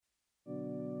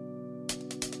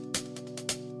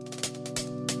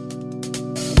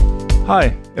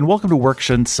Hi, and welcome to Work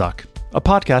Shouldn't Suck, a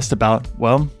podcast about,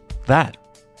 well, that.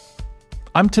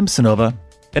 I'm Tim Sinova,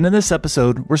 and in this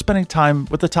episode, we're spending time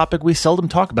with a topic we seldom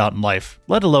talk about in life,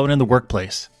 let alone in the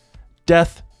workplace: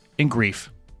 death and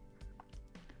grief.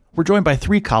 We're joined by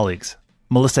three colleagues,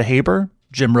 Melissa Haber,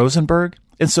 Jim Rosenberg,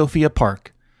 and Sophia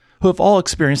Park, who have all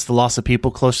experienced the loss of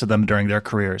people close to them during their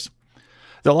careers.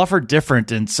 They'll offer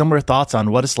different and similar thoughts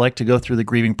on what it's like to go through the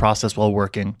grieving process while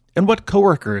working, and what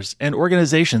coworkers and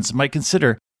organizations might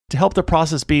consider to help the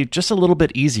process be just a little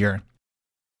bit easier.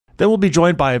 Then we'll be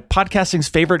joined by podcasting's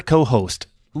favorite co-host,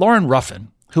 Lauren Ruffin,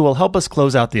 who will help us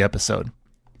close out the episode.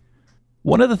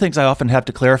 One of the things I often have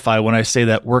to clarify when I say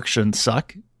that work shouldn't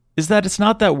suck is that it's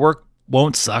not that work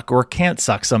won't suck or can't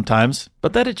suck sometimes,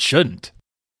 but that it shouldn't.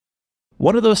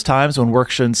 One of those times when work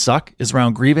shouldn't suck is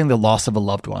around grieving the loss of a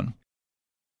loved one.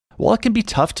 While it can be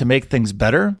tough to make things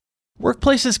better,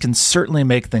 workplaces can certainly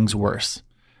make things worse.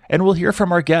 And we'll hear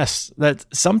from our guests that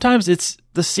sometimes it's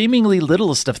the seemingly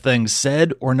littlest of things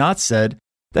said or not said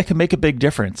that can make a big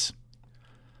difference.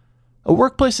 A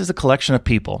workplace is a collection of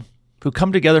people who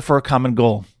come together for a common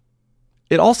goal.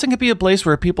 It also can be a place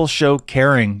where people show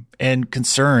caring and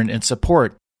concern and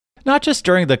support, not just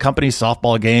during the company's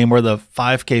softball game or the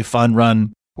 5K fun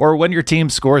run, or when your team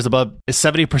scores above a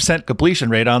 70% completion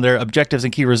rate on their objectives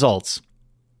and key results.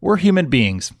 We're human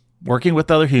beings working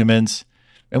with other humans,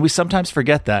 and we sometimes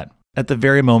forget that at the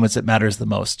very moments it matters the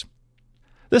most.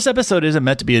 This episode isn't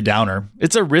meant to be a downer.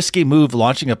 It's a risky move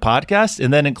launching a podcast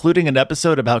and then including an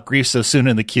episode about grief so soon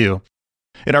in the queue.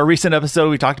 In our recent episode,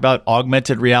 we talked about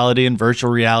augmented reality and virtual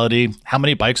reality, how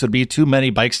many bikes would be too many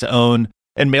bikes to own,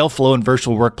 and mail flow in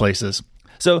virtual workplaces.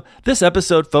 So this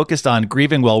episode focused on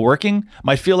grieving while working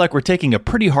might feel like we're taking a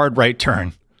pretty hard right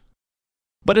turn.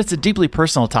 But it's a deeply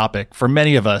personal topic for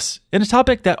many of us, and a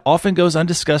topic that often goes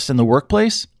undiscussed in the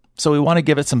workplace, so we want to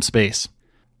give it some space.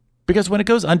 Because when it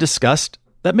goes undiscussed,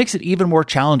 that makes it even more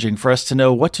challenging for us to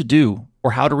know what to do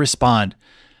or how to respond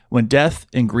when death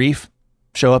and grief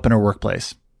show up in our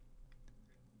workplace.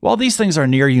 While these things are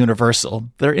near universal,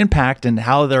 their impact and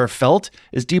how they're felt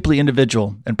is deeply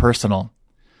individual and personal.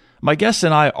 My guests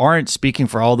and I aren't speaking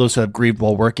for all those who have grieved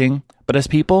while working, but as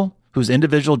people whose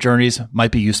individual journeys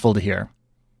might be useful to hear.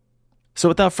 So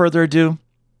without further ado,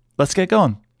 let's get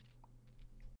going.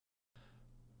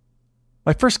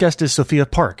 My first guest is Sophia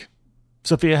Park.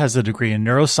 Sophia has a degree in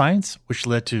neuroscience, which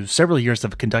led to several years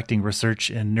of conducting research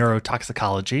in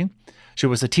neurotoxicology. She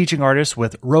was a teaching artist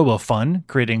with RoboFun,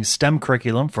 creating STEM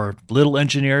curriculum for little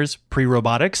engineers,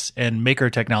 pre-robotics, and maker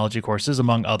technology courses,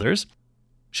 among others.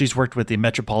 She's worked with the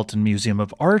Metropolitan Museum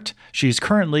of Art. She's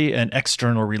currently an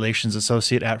external relations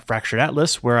associate at Fractured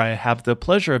Atlas, where I have the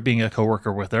pleasure of being a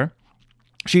coworker with her.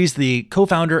 She's the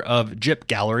co-founder of JIP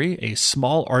Gallery, a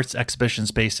small arts exhibition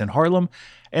space in Harlem,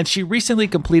 and she recently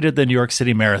completed the New York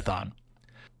City Marathon.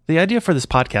 The idea for this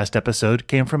podcast episode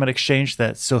came from an exchange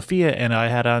that Sophia and I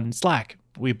had on Slack.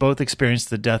 We both experienced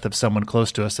the death of someone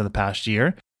close to us in the past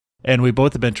year, and we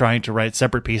both have been trying to write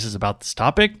separate pieces about this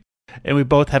topic, and we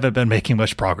both haven't been making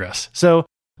much progress. So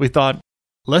we thought,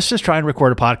 let's just try and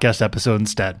record a podcast episode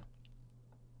instead.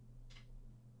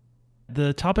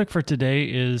 The topic for today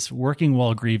is working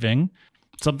while grieving,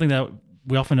 something that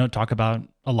we often don't talk about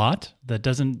a lot, that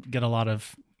doesn't get a lot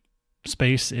of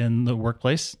space in the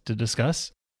workplace to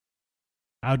discuss.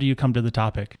 How do you come to the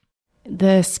topic?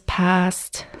 This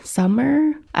past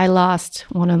summer, I lost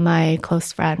one of my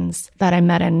close friends that I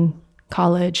met in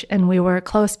college, and we were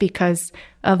close because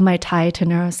of my tie to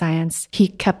neuroscience. He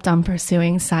kept on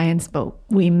pursuing science, but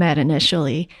we met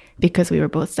initially because we were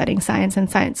both studying science, and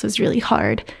science was really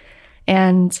hard.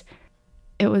 And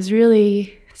it was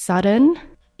really sudden.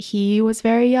 He was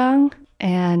very young,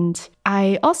 and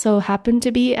I also happened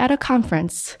to be at a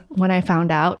conference when I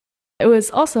found out. It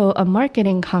was also a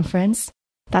marketing conference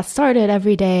that started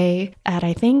every day at,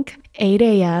 I think, 8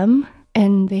 a.m.,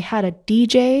 and they had a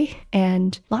DJ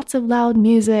and lots of loud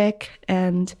music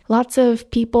and lots of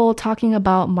people talking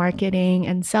about marketing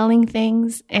and selling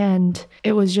things. And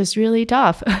it was just really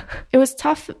tough. It was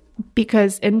tough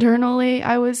because internally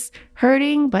I was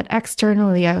hurting, but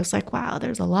externally I was like, wow,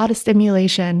 there's a lot of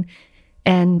stimulation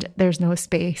and there's no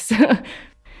space.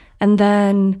 And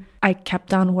then I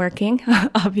kept on working.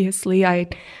 Obviously, I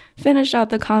finished out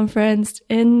the conference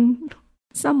in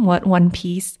somewhat one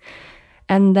piece,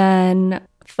 and then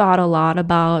thought a lot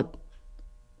about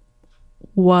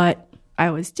what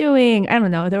I was doing. I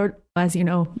don't know. There were, as you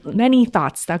know, many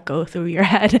thoughts that go through your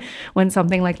head when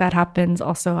something like that happens,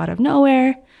 also out of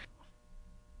nowhere.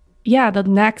 Yeah, the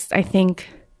next, I think,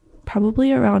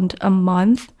 probably around a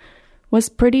month was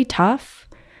pretty tough.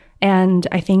 And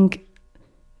I think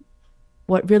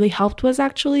what really helped was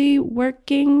actually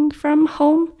working from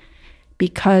home,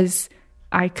 because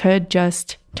I could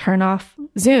just turn off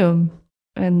Zoom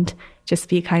and just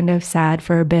be kind of sad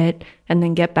for a bit and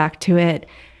then get back to it.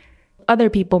 Other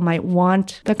people might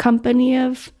want the company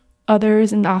of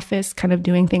others in the office kind of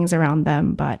doing things around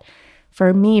them. But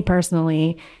for me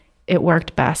personally, it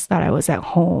worked best that I was at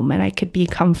home and I could be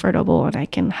comfortable and I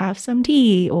can have some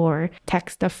tea or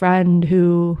text a friend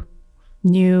who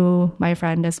knew my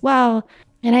friend as well.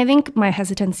 And I think my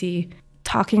hesitancy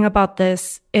talking about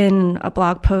this in a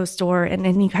blog post or in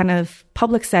any kind of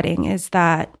public setting is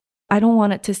that I don't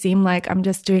want it to seem like I'm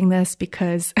just doing this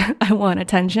because I want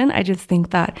attention. I just think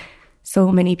that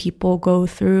so many people go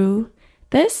through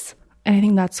this. And I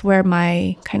think that's where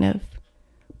my kind of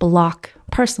block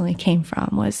personally came from,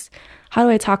 was how do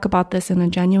I talk about this in a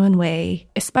genuine way,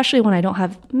 especially when I don't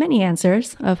have many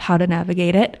answers of how to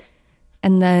navigate it.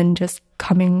 And then just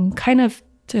coming kind of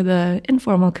to the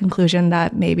informal conclusion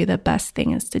that maybe the best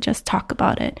thing is to just talk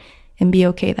about it and be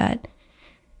okay that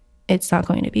it's not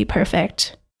going to be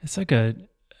perfect. It's like a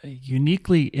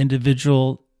uniquely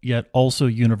individual yet also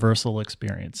universal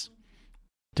experience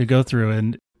to go through,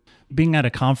 and being at a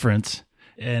conference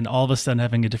and all of a sudden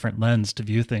having a different lens to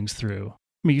view things through.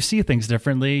 I mean, you see things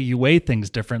differently, you weigh things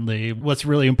differently, what's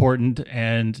really important.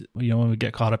 And, when we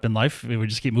get caught up in life, we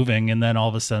just keep moving. And then all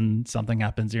of a sudden something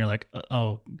happens and you're like,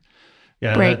 oh,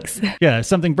 yeah. Breaks.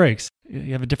 Something breaks.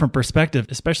 You have a different perspective,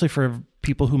 especially for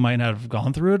people who might not have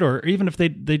gone through it, or even if they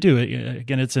do it.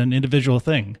 Again, it's an individual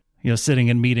thing. Sitting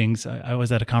in meetings. I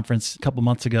was at a conference a couple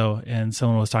months ago and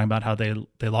someone was talking about how they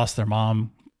lost their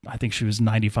mom. I think she was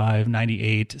 95,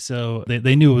 98. So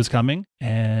they knew it was coming.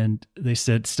 And they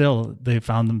said still, they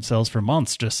found themselves for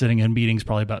months just sitting in meetings,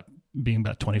 probably being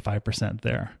about 25%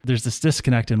 there. There's this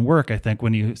disconnect in work, I think,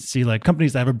 when you see like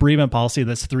companies that have a bereavement policy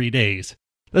that's 3 days.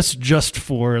 That's just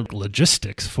for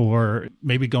logistics, for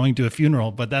maybe going to a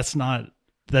funeral, but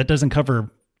that doesn't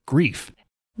cover grief.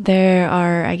 There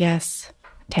are, I guess,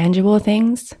 tangible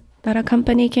things that a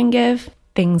company can give,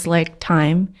 things like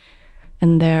time.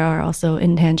 And there are also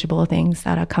intangible things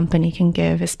that a company can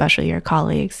give, especially your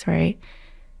colleagues, right?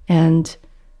 And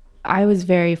I was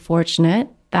very fortunate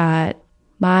that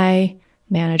my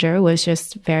manager was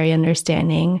just very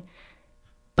understanding.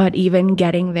 But even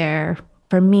getting there,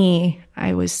 for me,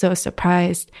 I was so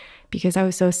surprised because I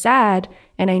was so sad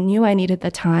and I knew I needed the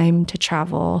time to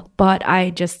travel, but I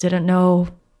just didn't know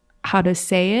how to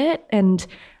say it. And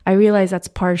I realized that's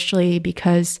partially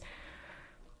because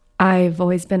I've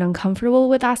always been uncomfortable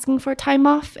with asking for time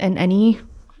off in any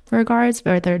regards,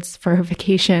 whether it's for a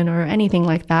vacation or anything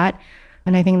like that.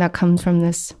 And I think that comes from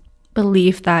this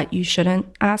belief that you shouldn't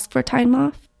ask for time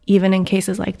off. Even in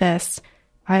cases like this,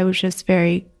 I was just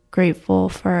very grateful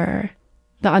for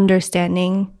the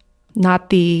understanding, I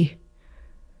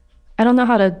don't know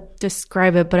how to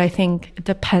describe it, but I think it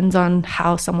depends on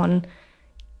how someone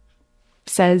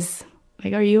says,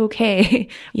 like, are you okay?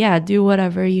 Yeah, do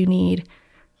whatever you need.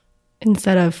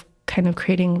 Instead of kind of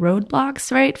creating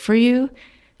roadblocks, right, for you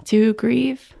to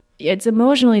grieve. It's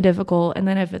emotionally difficult. And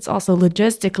then if it's also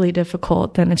logistically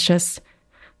difficult, then it's just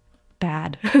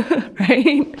bad,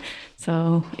 right?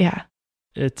 So, yeah.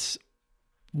 It's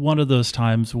one of those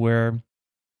times where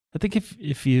I think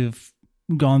if you've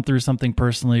gone through something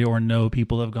personally or know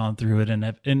people have gone through it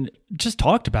and just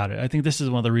talked about it, I think this is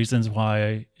one of the reasons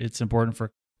why it's important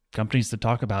for companies to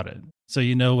talk about it. So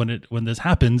when this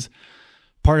happens,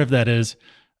 part of that is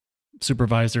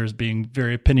supervisors being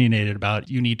very opinionated about,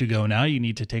 you need to go now, you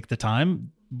need to take the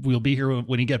time, we'll be here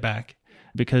when you get back.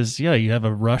 Because you have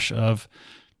a rush of,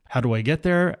 how do I get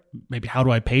there? Maybe how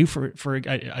do I pay for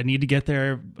I need to get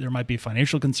there. There might be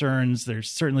financial concerns.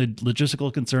 There's certainly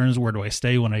logistical concerns. Where do I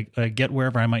stay when I get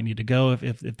wherever I might need to go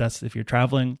if you're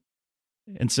traveling?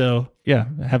 And so,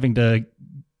 having to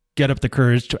get up the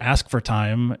courage to ask for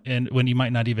time, and when you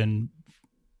might not even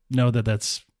know that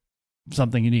that's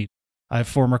something you need. I have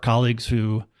former colleagues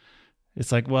who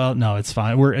it's like, well, no, it's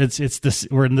fine. We're in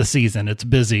the season. It's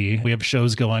busy. We have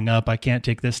shows going up. I can't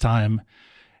take this time.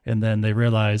 And then they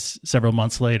realize several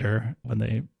months later when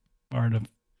they are in a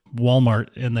Walmart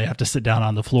and they have to sit down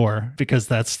on the floor because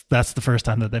that's the first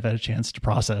time that they've had a chance to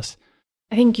process.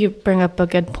 I think you bring up a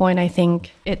good point. I think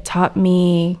it taught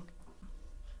me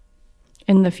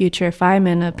in the future, if I'm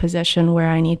in a position where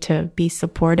I need to be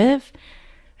supportive,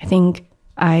 I think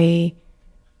I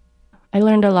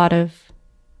learned a lot of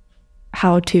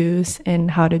how-tos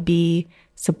and how to be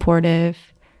supportive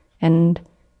and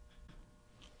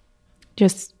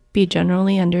just be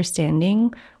generally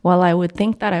understanding. While I would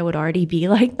think that I would already be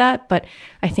like that, but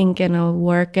I think in a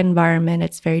work environment,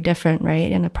 it's very different,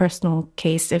 right? In a personal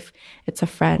case, if it's a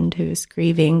friend who's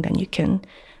grieving, then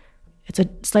it's a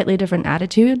slightly different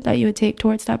attitude that you would take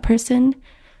towards that person.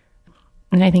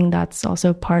 And I think that's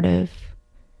also part of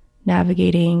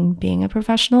navigating being a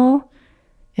professional,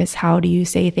 is how do you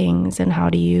say things and how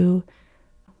do you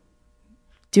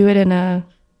do it in a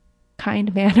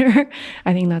kind manner.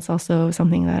 I think that's also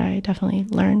something that I definitely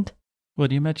learned.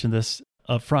 Well, you mentioned this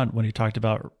up front when you talked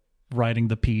about writing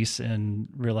the piece and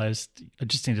realized I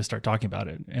just need to start talking about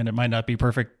it. And it might not be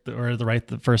perfect or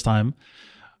the first time.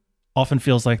 Often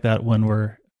feels like that when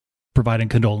we're providing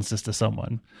condolences to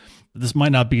someone. This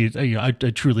might not be, I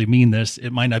truly mean this.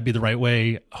 It might not be the right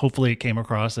way. Hopefully it came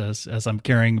across as I'm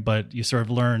caring, but you sort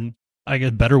of learn, I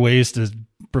get better ways to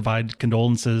provide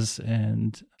condolences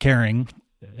and caring.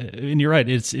 And you're right,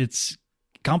 it's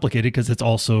complicated because it's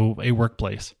also a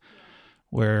workplace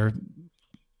where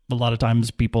a lot of times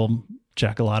people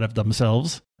check a lot of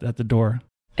themselves at the door.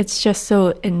 It's just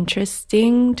so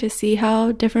interesting to see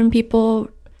how different people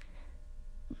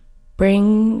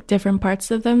bring different parts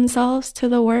of themselves to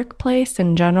the workplace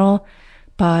in general.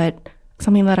 But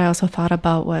something that I also thought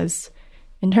about was,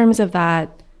 in terms of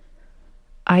that,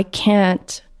 I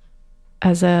can't,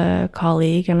 as a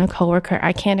colleague and a coworker,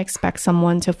 I can't expect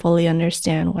someone to fully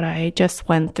understand what I just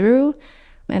went through.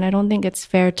 And I don't think it's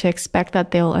fair to expect that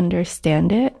they'll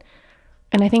understand it.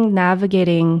 And I think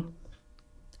navigating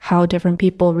how different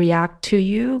people react to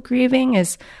you grieving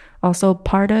is also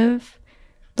part of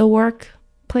the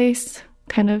workplace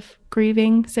kind of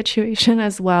grieving situation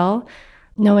as well.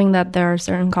 Knowing that there are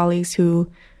certain colleagues who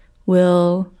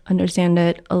will understand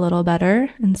it a little better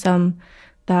and some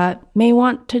that may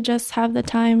want to just have the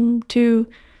time to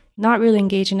not really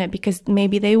engage in it because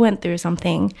maybe they went through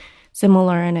something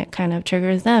similar and it kind of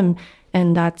triggers them.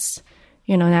 And that's,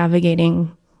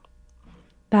 navigating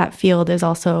that field is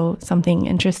also something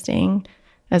interesting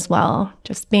as well.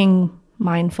 Just being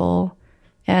mindful.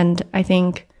 And I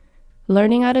think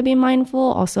learning how to be mindful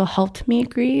also helped me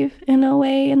grieve in a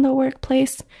way in the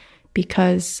workplace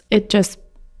because it just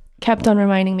kept on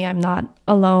reminding me I'm not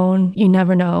alone. You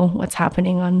never know what's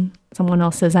happening on someone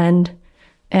else's end.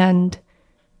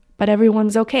 But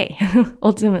everyone's okay.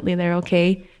 Ultimately, they're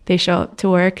okay. They show up to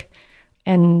work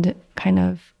and kind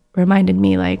of reminded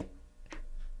me like,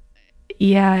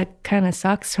 yeah, it kind of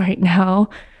sucks right now,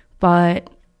 but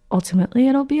ultimately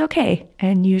it'll be okay.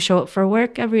 And you show up for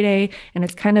work every day. And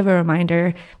it's kind of a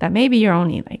reminder that maybe you're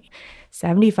only like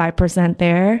 75%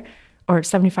 there or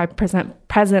 75%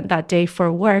 present that day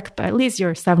for work, but at least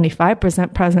you're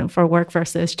 75% present for work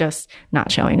versus just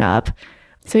not showing up.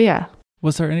 So yeah.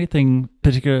 Was there anything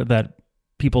particular that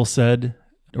people said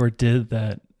or did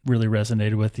that really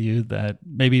resonated with you that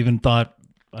maybe even thought,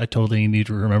 I totally need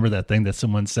to remember that thing that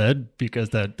someone said because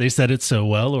that they said it so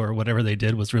well or whatever they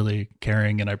did was really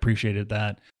caring and I appreciated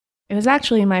that? It was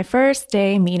actually my first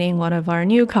day meeting one of our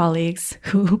new colleagues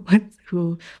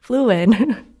who flew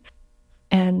in.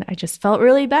 And I just felt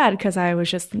really bad because I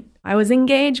was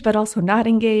engaged, but also not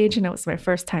engaged. And it was my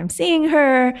first time seeing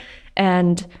her.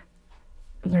 And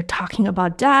we were talking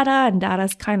about data, and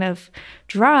data's kind of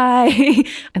dry.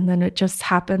 And then it just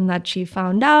happened that she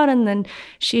found out. And then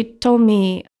she told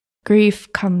me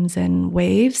grief comes in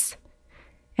waves.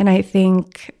 And I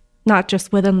think not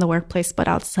just within the workplace, but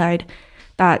outside,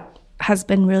 that has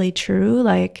been really true.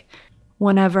 Like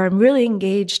whenever I'm really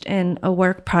engaged in a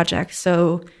work project.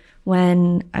 So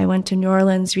when I went to New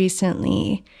Orleans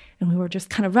recently and we were just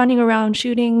kind of running around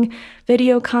shooting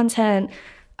video content,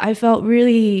 I felt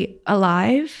really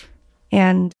alive.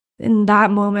 And in that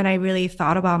moment, I really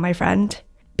thought about my friend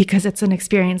because it's an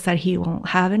experience that he won't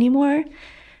have anymore.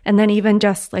 And then even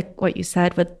just like what you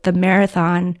said with the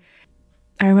marathon,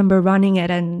 I remember running it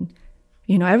and,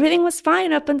 everything was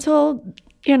fine up until,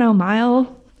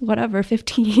 mile,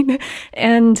 15.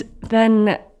 And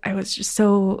then I was just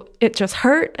it just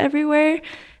hurt everywhere.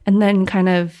 And then kind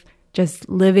of just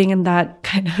living in that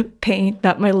kind of pain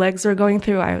that my legs were going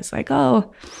through, I was like,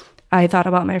 oh, I thought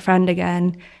about my friend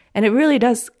again. And it really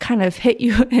does kind of hit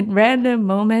you in random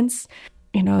moments.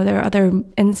 There are other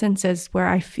instances where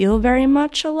I feel very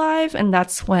much alive, and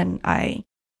that's when I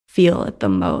feel it the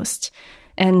most.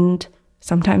 And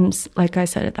sometimes, like I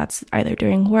said, that's either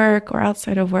during work or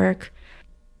outside of work.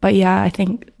 But yeah, I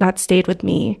think that stayed with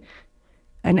me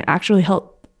and it actually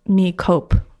helped me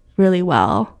cope really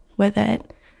well with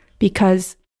it.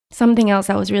 Because something else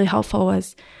that was really helpful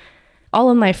was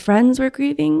all of my friends were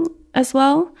grieving as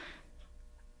well.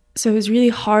 So it was really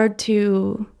hard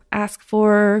to ask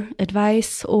for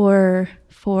advice or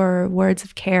for words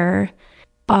of care.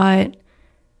 But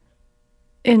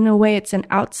in a way, it's an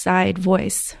outside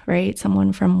voice, right?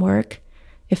 Someone from work.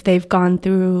 If they've gone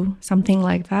through something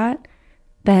like that,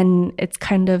 then it's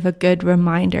kind of a good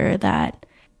reminder that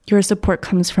your support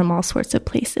comes from all sorts of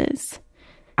places.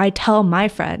 I tell my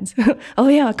friends, oh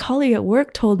yeah, a colleague at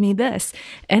work told me this,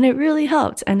 and it really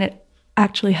helped. And it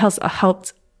actually has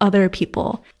helped other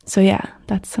people. So yeah,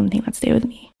 that's something that stayed with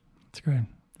me. That's great.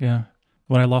 Yeah.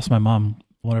 When I lost my mom,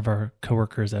 one of our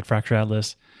coworkers at Fracture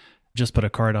Atlas just put a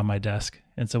card on my desk.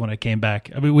 And so when I came back,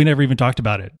 I mean, we never even talked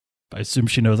about it. I assume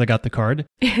she knows I got the card.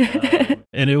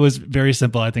 And it was very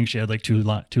simple. I think she had like two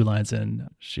lines in.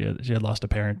 She had lost a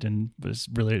parent, and it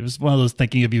was one of those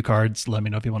thinking of you cards. Let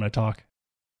me know if you want to talk.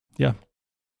 Yeah.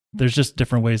 There's just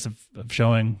different ways of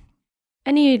showing.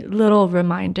 Any little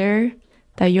reminder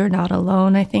that you're not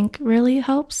alone, I think really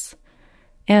helps.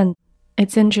 And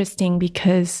it's interesting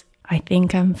because I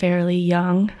think I'm fairly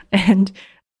young and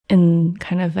in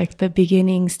kind of like the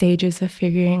beginning stages of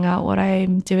figuring out what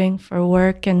I'm doing for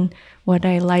work and what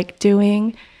I like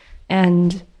doing.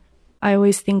 And I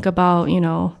always think about,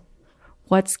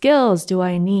 what skills do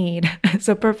I need as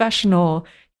a professional?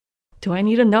 Do I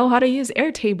need to know how to use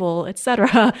Airtable,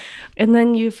 etc.? And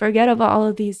then you forget about all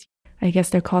of these, I guess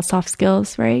they're called soft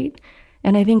skills, right?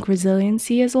 And I think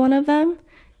resiliency is one of them.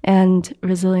 And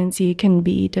resiliency can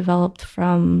be developed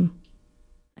from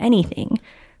anything.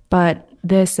 But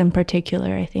this in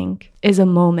particular, I think, is a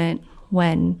moment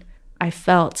when I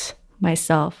felt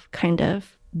myself kind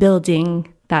of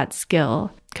building that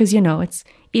skill. Because, it's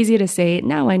easy to say,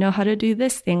 now I know how to do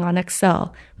this thing on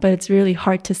Excel. But it's really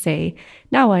hard to say,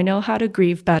 now I know how to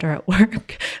grieve better at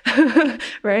work.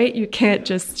 Right? You can't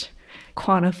just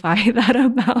quantify that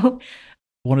amount.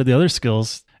 One of the other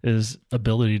skills is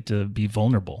ability to be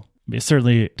vulnerable. I mean,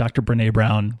 certainly, Dr. Brené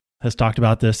Brown has talked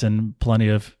about this in plenty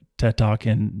of TED Talk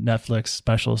and Netflix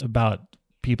specials about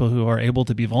people who are able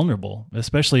to be vulnerable,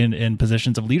 especially in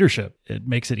positions of leadership. It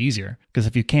makes it easier because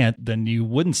if you can't, then you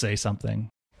wouldn't say something.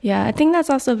 Yeah, I think that's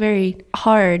also very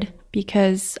hard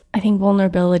because I think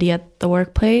vulnerability at the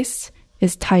workplace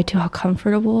is tied to how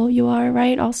comfortable you are,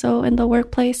 right? Also in the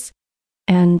workplace.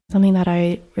 And something that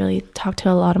I really talk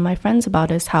to a lot of my friends about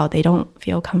is how they don't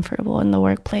feel comfortable in the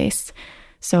workplace.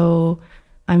 So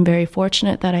I'm very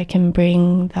fortunate that I can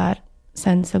bring that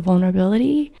sense of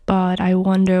vulnerability, but I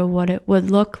wonder what it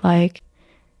would look like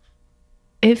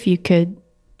if you could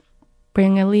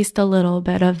bring at least a little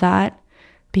bit of that,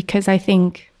 because I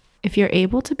think if you're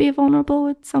able to be vulnerable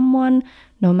with someone,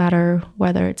 no matter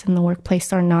whether it's in the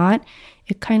workplace or not,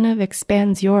 it kind of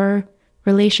expands your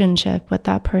relationship with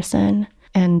that person.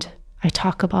 And I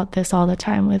talk about this all the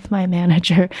time with my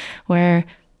manager, where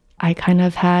I kind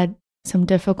of had some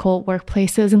difficult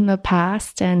workplaces in the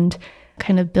past, and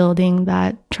kind of building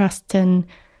that trust and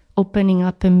opening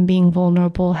up and being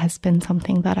vulnerable has been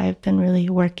something that I've been really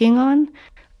working on.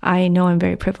 I know I'm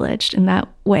very privileged in that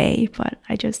way, but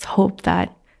I just hope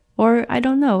that, or I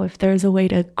don't know if there's a way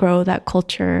to grow that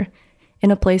culture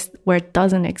in a place where it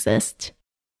doesn't exist.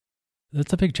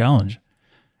 That's a big challenge.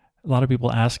 A lot of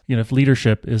people ask, if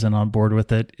leadership isn't on board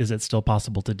with it, is it still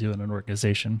possible to do in an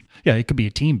organization? Yeah, it could be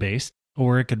a team-based,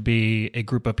 or it could be a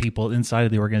group of people inside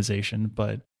of the organization,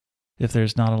 but if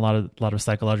there's not a lot of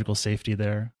psychological safety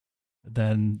there,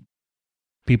 then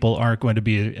people aren't going to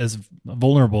be as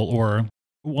vulnerable or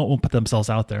won't put themselves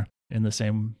out there in the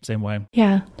same way.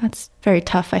 Yeah, that's very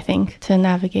tough, I think, to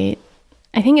navigate.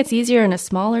 I think it's easier in a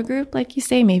smaller group, like you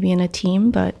say, maybe in a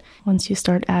team, but once you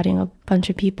start adding a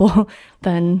bunch of people,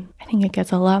 then I think it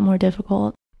gets a lot more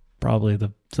difficult. Probably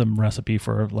some recipe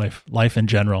for life in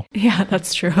general. Yeah,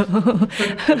 that's true.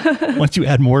 Once you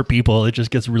add more people, it just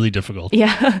gets really difficult.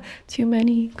 Yeah, too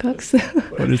many cooks.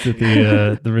 What is it?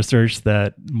 The research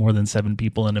that more than 7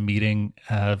 people in a meeting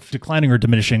have declining or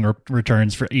diminishing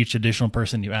returns for each additional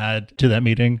person you add to that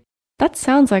meeting. That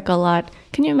sounds like a lot.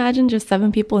 Can you imagine just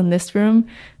 7 people in this room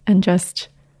and just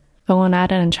going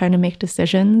at it and trying to make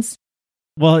decisions?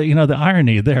 Well, the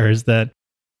irony there is that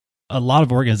a lot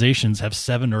of organizations have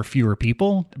 7 or fewer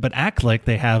people, but act like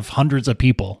they have hundreds of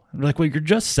people. They're like, well, you're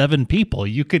just 7 people.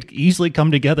 You could easily come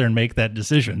together and make that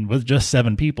decision with just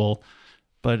 7 people.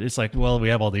 But it's like, well, we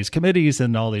have all these committees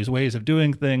and all these ways of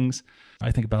doing things.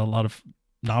 I think about a lot of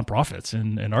nonprofits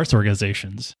and arts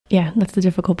organizations. Yeah, that's the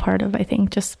difficult part of, I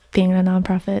think, just being a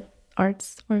nonprofit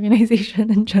arts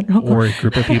organization in general. Or a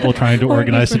group of people trying to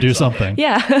organize to do something.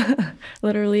 Yeah,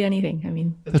 literally anything. I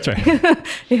mean, that's right.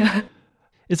 Yeah.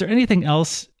 Is there anything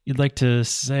else you'd like to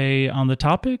say on the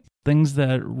topic? Things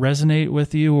that resonate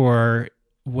with you, or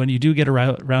when you do get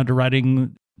around to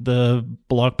writing the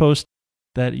blog post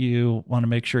that you want to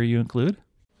make sure you include?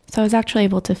 So I was actually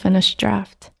able to finish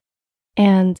draft.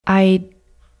 And I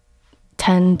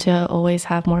tend to always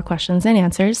have more questions than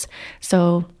answers.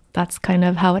 So that's kind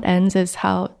of how it ends, is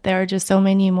how there are just so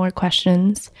many more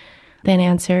questions than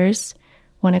answers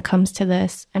when it comes to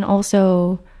this. And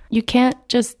also, you can't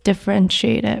just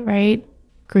differentiate it, right?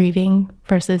 Grieving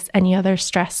versus any other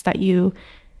stress that you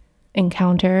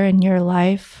encounter in your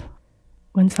life.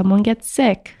 When someone gets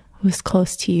sick who's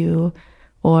close to you,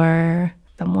 or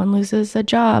someone loses a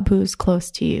job who's close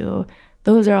to you,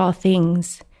 those are all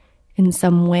things in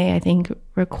some way I think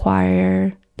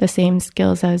require the same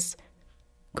skills as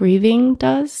grieving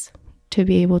does to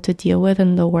be able to deal with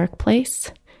in the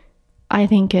workplace. I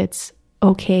think it's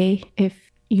okay if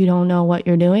you don't know what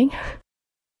you're doing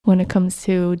when it comes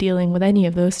to dealing with any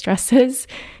of those stresses,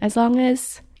 as long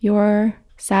as you're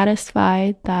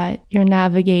satisfied that you're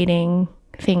navigating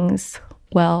things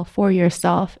well for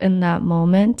yourself in that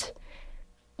moment.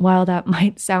 While that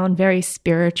might sound very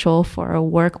spiritual for a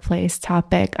workplace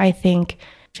topic, I think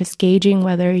just gauging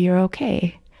whether you're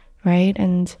okay, right?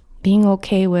 And being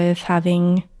okay with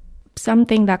having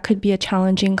something that could be a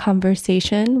challenging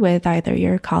conversation with either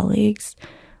your colleagues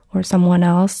or someone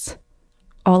else.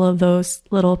 All of those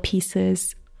little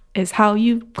pieces is how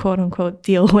you quote unquote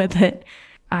deal with it.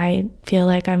 I feel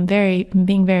like I'm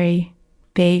being very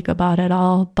vague about it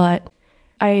all, but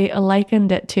I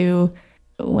likened it to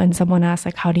when someone asks,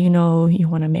 like, how do you know you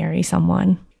want to marry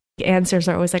someone? The answers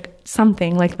are always like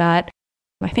something like that.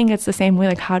 I think it's the same way,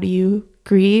 like, how do you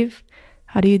grieve?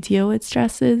 How do you deal with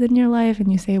stresses in your life?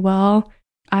 And you say, well,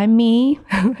 I'm me,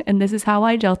 and this is how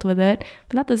I dealt with it.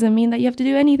 But that doesn't mean that you have to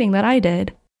do anything that I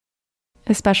did.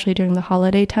 Especially during the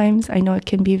holiday times, I know it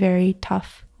can be very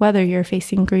tough, whether you're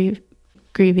facing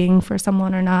grieving for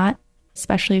someone or not,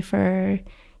 especially for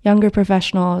younger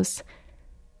professionals.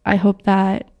 I hope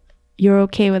that you're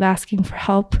okay with asking for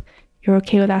help. You're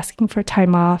okay with asking for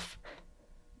time off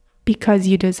because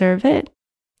you deserve it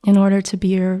in order to be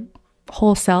your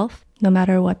whole self, no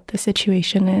matter what the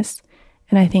situation is.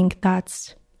 And I think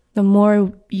that's the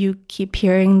more you keep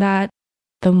hearing that,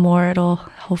 the more it'll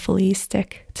hopefully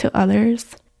stick to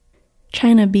others.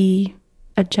 Trying to be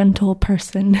a gentle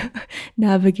person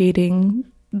navigating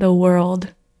the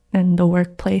world and the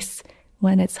workplace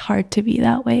when it's hard to be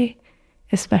that way,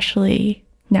 especially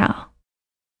now.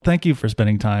 Thank you for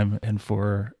spending time and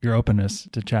for your openness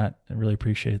to chat. I really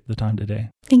appreciate the time today.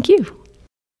 Thank you.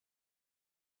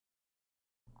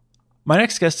 My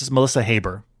next guest is Melissa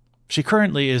Haber. She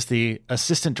currently is the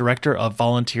Assistant Director of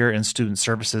Volunteer and Student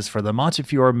Services for the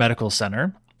Montefiore Medical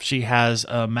Center. She has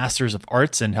a Master's of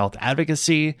Arts in Health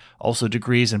Advocacy, also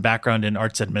degrees and background in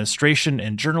Arts Administration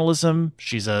and Journalism.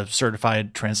 She's a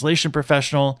certified translation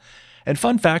professional. And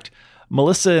fun fact,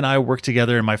 Melissa and I worked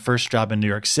together in my first job in New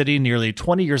York City nearly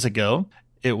 20 years ago.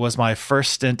 It was my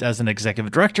first stint as an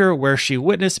executive director where she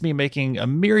witnessed me making a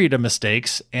myriad of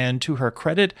mistakes, and to her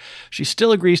credit, she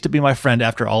still agrees to be my friend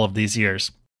after all of these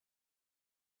years.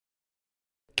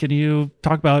 Can you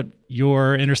talk about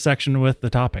your intersection with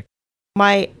the topic?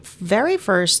 My very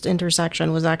first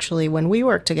intersection was actually when we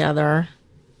worked together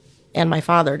and my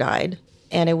father died.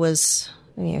 And it was,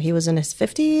 he was in his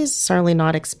 50s, certainly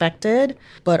not expected,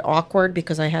 but awkward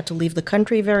because I had to leave the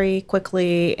country very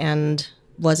quickly and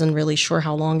wasn't really sure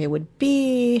how long it would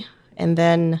be. And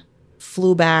then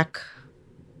flew back.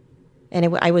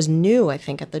 And I was new, I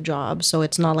think, at the job. So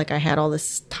it's not like I had all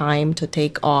this time to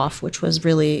take off, which was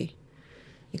really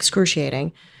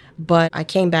excruciating. But I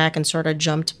came back and sort of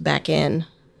jumped back in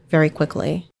very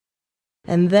quickly.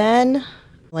 And then,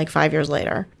 like 5 years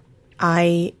later,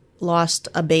 I lost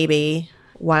a baby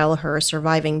while her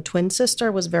surviving twin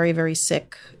sister was very, very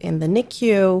sick in the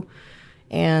NICU.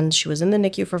 And she was in the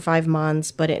NICU for 5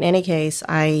 months. But in any case,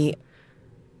 I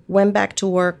went back to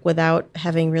work without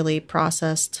having really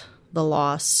processed the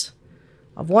loss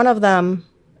of one of them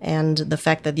and the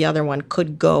fact that the other one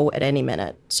could go at any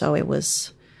minute. So it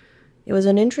was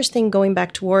an interesting going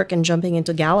back to work and jumping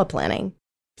into gala planning.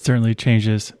 Certainly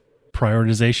changes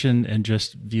prioritization and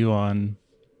just view on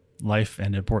life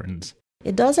and importance.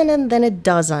 It doesn't, and then it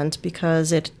doesn't,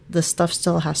 because the stuff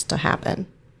still has to happen.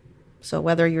 So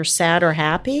whether you're sad or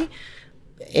happy,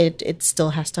 it still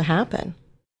has to happen.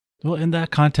 Well, in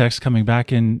that context, coming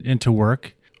back into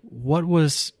work, what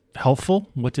was helpful?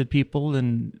 What did people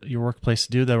in your workplace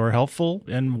do that were helpful,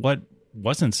 and what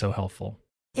wasn't so helpful?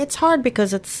 It's hard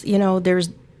because it's, there's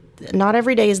not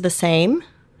every day is the same.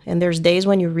 And there's days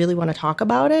when you really want to talk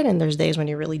about it, and there's days when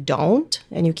you really don't.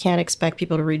 And you can't expect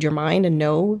people to read your mind and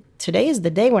know today is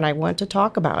the day when I want to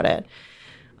talk about it.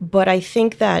 But I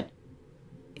think that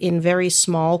in very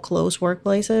small, close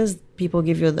workplaces, people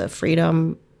give you the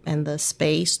freedom and the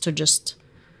space to just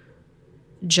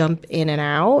jump in and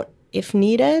out. if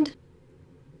needed.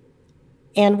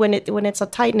 And when it's a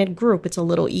tight-knit group, it's a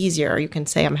little easier. You can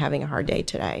say, I'm having a hard day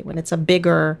today. When it's a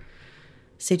bigger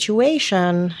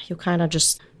situation, you kind of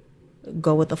just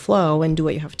go with the flow and do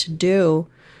what you have to do.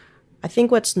 I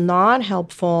think what's not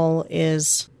helpful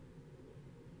is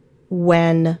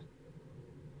when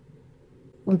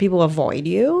people avoid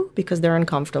you because they're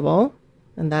uncomfortable.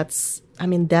 And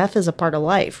death is a part of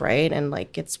life, right? And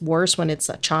like, it's worse when it's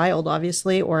a child,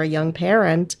 obviously, or a young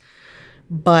parent.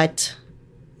 But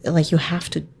like, you have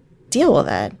to deal with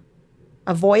it.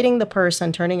 Avoiding the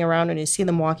person, turning around and you see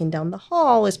them walking down the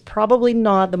hall is probably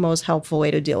not the most helpful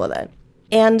way to deal with it.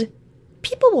 And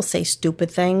people will say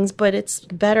stupid things, but it's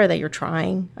better that you're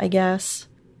trying, I guess.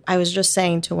 I was just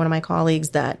saying to one of my colleagues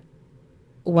that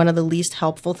one of the least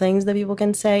helpful things that people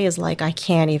can say is like, I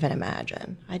can't even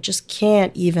imagine. I just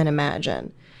can't even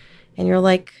imagine. And you're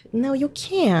like, no, you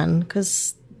can,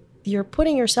 because you're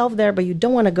putting yourself there, but you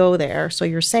don't want to go there. So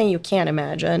you're saying you can't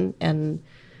imagine, and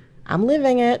I'm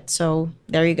living it. So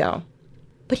there you go.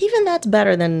 But even that's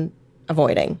better than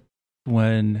avoiding.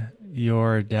 When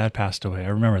your dad passed away, I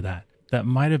remember that. That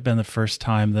might have been the first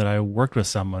time that I worked with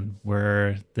someone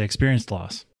where they experienced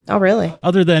loss. Oh, really?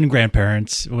 Other than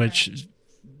grandparents, which,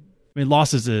 I mean,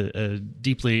 loss is a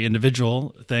deeply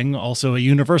individual thing, also a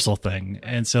universal thing.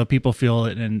 And so people feel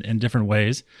it in different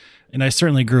ways. And I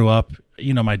certainly grew up,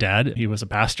 my dad, he was a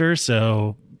pastor,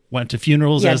 so went to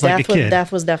funerals as like a kid.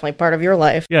 Death was definitely part of your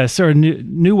life. Yeah, sort of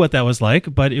knew what that was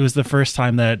like, but it was the first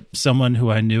time that someone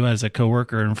who I knew as a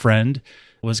coworker and friend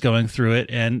was going through it.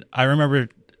 And I remember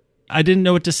I didn't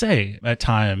know what to say at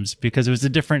times because it was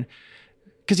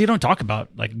because you don't talk about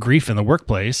like grief in the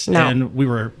workplace. No. And we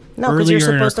were because you're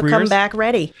supposed to come back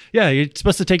ready. Yeah, you're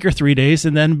supposed to take your 3 days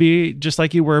and then be just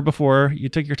like you were before you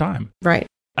took your time. Right.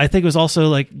 I think it was also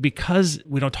like because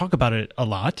we don't talk about it a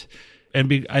lot,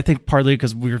 and I think partly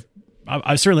because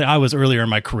I was earlier in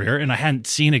my career and I hadn't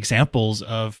seen examples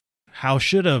of how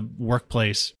should a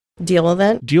workplace deal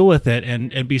with it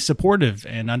and be supportive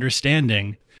and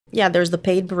understanding. Yeah, there's the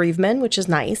paid bereavement, which is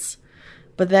nice.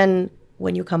 But then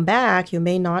when you come back, you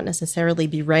may not necessarily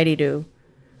be ready to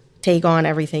take on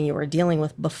everything you were dealing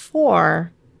with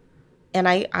before. And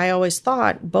I always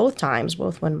thought both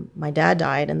when my dad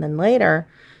died and then later,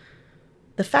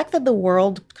 the fact that the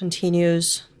world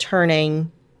continues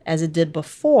turning as it did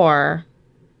before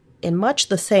in much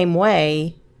the same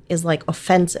way is like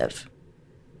offensive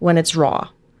when it's raw.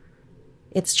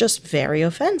 It's just very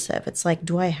offensive. It's like,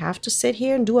 do I have to sit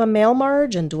here and do a mail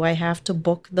merge? And do I have to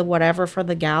book the whatever for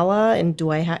the gala? And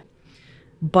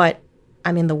but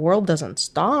I mean, the world doesn't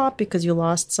stop because you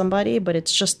lost somebody, but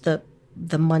it's just the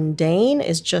mundane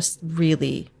is just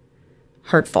really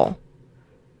hurtful.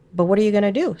 But what are you going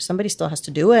to do? Somebody still has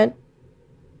to do it.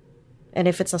 And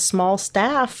if it's a small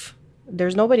staff,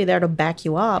 there's nobody there to back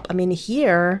you up. I mean,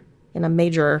 here in a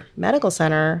major medical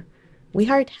center, we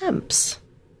hire temps.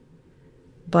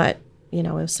 But,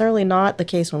 it was certainly not the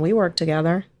case when we worked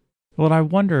together. Well, I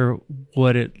wonder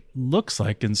what it looks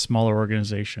like in smaller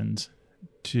organizations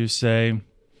to say,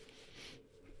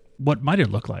 what might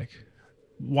it look like?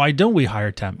 Why don't we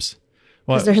hire temps?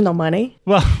 Because there's no money.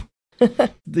 Well,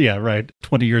 yeah, right.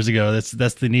 20 years ago,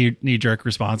 that's the knee-jerk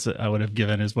response that I would have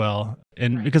given as well.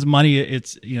 And right. Because money,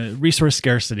 it's, resource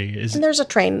scarcity is. And there's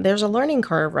a learning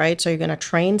curve, right? So you're going to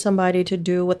train somebody to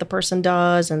do what the person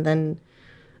does, and then.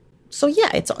 So yeah,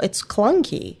 it's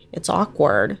clunky, it's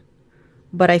awkward,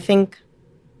 but I think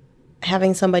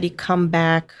having somebody come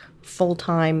back full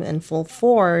time and full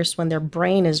force when their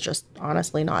brain is just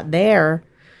honestly not there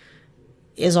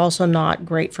is also not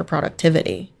great for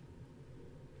productivity.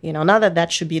 Not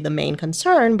that should be the main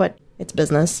concern, but it's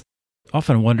business. I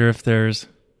often wonder if there's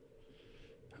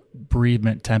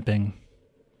bereavement temping.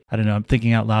 I don't know. I'm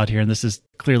thinking out loud here, and this is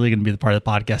clearly going to be the part of the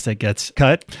podcast that gets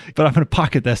cut. But I'm going to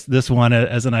pocket this one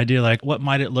as an idea, like what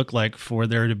might it look like for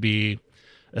there to be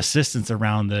assistance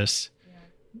around this,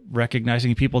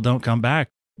 recognizing people don't come back,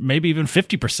 maybe even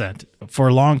 50% for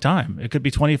a long time. It could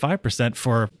be 25%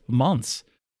 for months.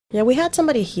 Yeah, we had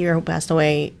somebody here who passed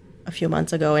away a few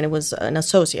months ago, and it was an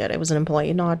associate. It was an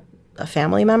employee, not a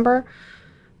family member.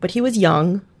 But he was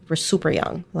young, super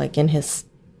young, like in his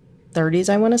 30s,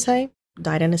 I want to say.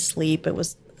 Died in his sleep. It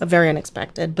was very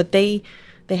unexpected. But they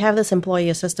have this employee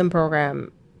assistance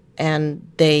program, and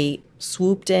they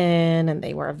swooped in and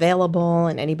they were available,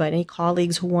 and any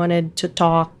colleagues who wanted to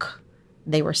talk,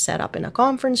 they were set up in a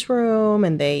conference room,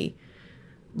 and they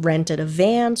rented a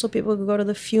van so people could go to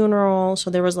the funeral. So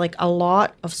there was like a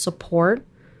lot of support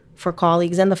for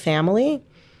colleagues and the family.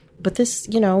 But this,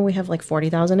 we have like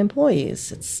 40,000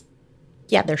 employees.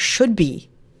 There should be.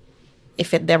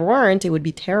 If there weren't, it would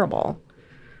be terrible.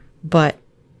 But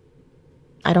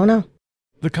I don't know.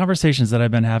 The conversations that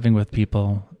I've been having with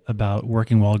people about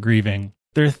working while grieving,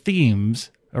 there are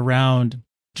themes around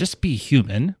just be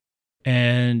human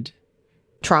and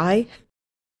try.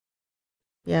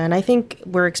 Yeah, and I think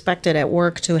we're expected at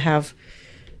work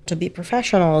to be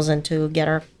professionals and to get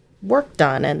our work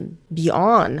done and be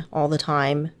on all the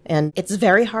time. And it's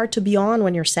very hard to be on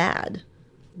when you're sad.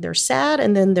 There's sad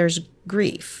and then there's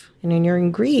grief. And when you're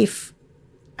in grief,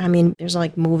 I mean, there's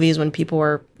like movies when people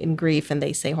are in grief and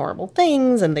they say horrible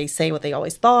things and they say what they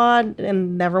always thought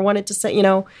and never wanted to say,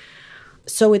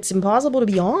 So it's impossible to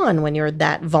be on when you're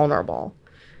that vulnerable.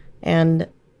 And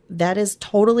that is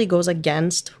totally goes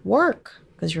against work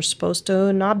because you're supposed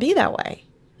to not be that way.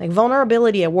 Like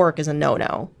vulnerability at work is a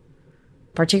no-no,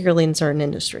 particularly in certain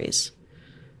industries.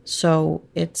 So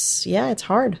it's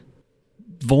hard.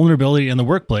 Vulnerability in the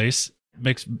workplace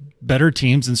makes better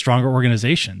teams and stronger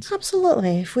organizations.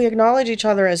 Absolutely. If we acknowledge each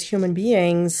other as human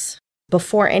beings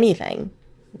before anything,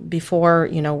 before,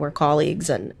 we're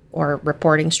colleagues or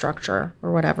reporting structure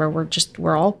or whatever,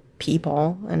 we're all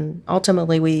people. And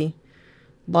ultimately we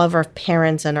love our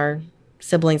parents and our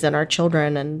siblings and our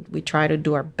children, and we try to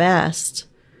do our best.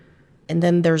 And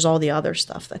then there's all the other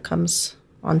stuff that comes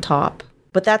on top.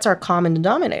 But that's our common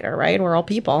denominator, right? We're all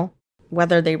people,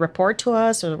 whether they report to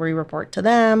us or we report to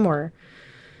them or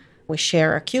we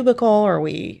share a cubicle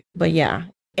but yeah.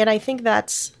 And I think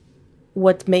that's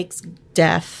what makes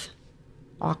death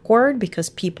awkward because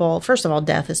people, first of all,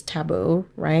 death is taboo,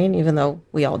 right? Even though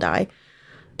we all die.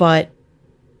 But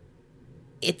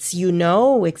it's,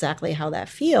 exactly how that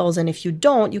feels. And if you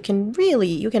don't, you can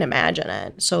imagine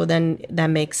it. So then that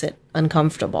makes it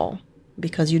uncomfortable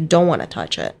because you don't want to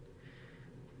touch it.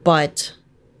 But,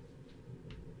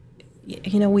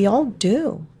 we all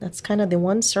do. That's kind of the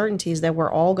one certainty is that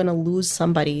we're all going to lose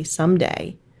somebody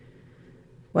someday,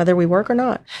 whether we work or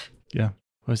not. Yeah.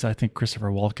 I think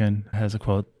Christopher Walken has a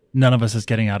quote, none of us is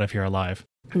getting out of here alive.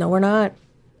 No, we're not.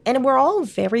 And we're all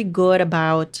very good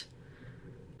about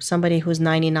somebody who's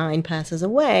 99 passes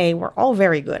away. We're all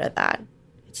very good at that.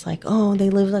 It's like, oh, they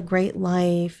lived a great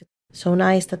life. So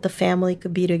nice that the family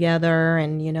could be together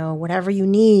and, whatever you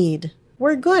need.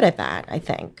 We're good at that, I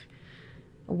think.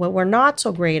 What we're not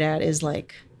so great at is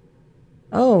like,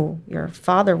 oh, your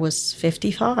father was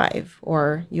 55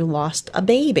 or you lost a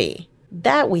baby.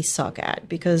 That we suck at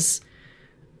because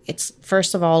it's,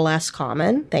 first of all, less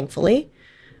common, thankfully.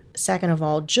 Second of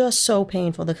all, just so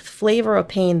painful, the flavor of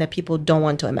pain that people don't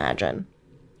want to imagine,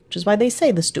 which is why they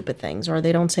say the stupid things or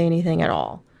they don't say anything at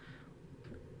all.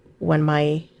 When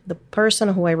the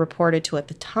person who I reported to at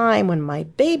the time when my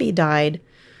baby died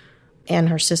and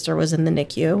her sister was in the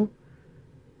NICU,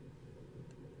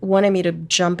 wanted me to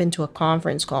jump into a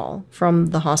conference call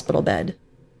from the hospital bed.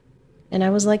 And I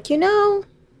was like,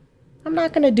 I'm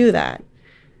not going to do that.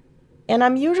 And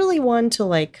I'm usually one to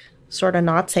like sort of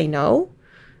not say no,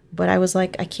 but I was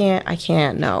like, I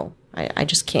can't, no. I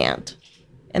just can't.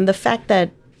 And the fact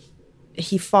that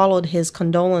he followed his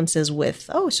condolences with,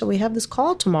 oh, so we have this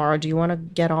call tomorrow. Do you want to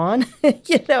get on?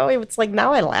 It's like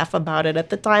now I laugh about it.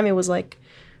 At the time, it was like,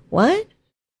 what?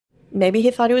 Maybe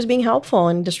he thought he was being helpful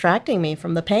and distracting me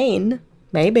from the pain.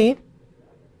 Maybe.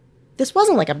 This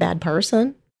wasn't like a bad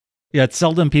person. Yeah, it's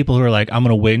seldom people who are like, I'm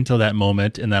going to wait until that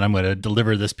moment and then I'm going to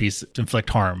deliver this piece to inflict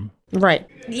harm. Right.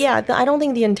 Yeah, I don't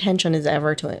think the intention is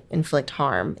ever to inflict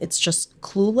harm. It's just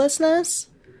cluelessness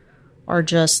or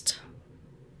just,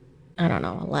 I don't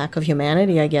know, a lack of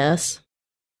humanity, I guess.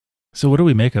 So what do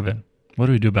we make of it? What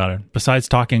do we do about it? Besides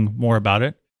talking more about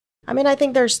it? I mean, I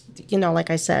think there's, like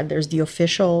I said, there's the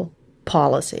official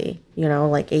policy,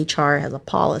 like HR has a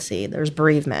policy. There's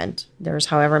bereavement. There's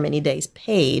however many days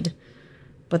paid.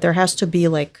 But there has to be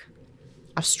like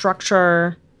a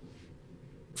structure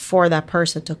for that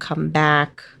person to come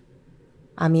back.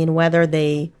 I mean, whether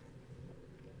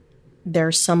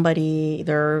there's somebody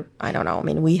there, I don't know. I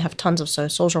mean, we have tons of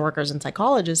social workers and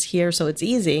psychologists here, so it's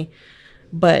easy.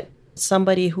 But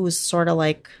somebody who's sort of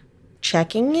like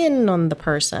checking in on the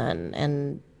person,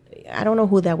 and I don't know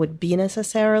who that would be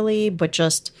necessarily, but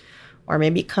just, or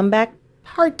maybe come back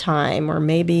part-time, or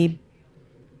maybe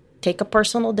take a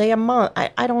personal day a month.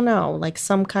 I don't know, like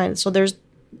some kind. So there's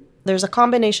a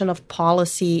combination of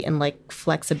policy and like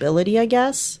flexibility, I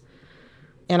guess.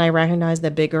 And I recognize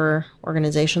that bigger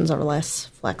organizations are less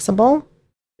flexible.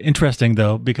 Interesting,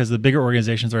 though, because the bigger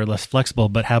organizations are less flexible,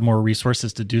 but have more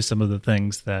resources to do some of the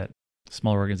things that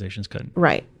smaller organizations couldn't.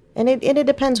 Right. And it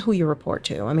depends who you report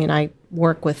to. I mean, I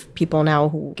work with people now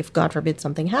who, if God forbid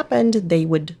something happened,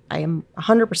 I am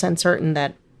 100% certain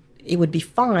that it would be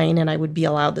fine and I would be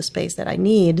allowed the space that I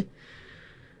need.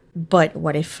 But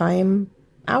what if I'm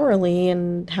hourly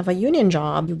and have a union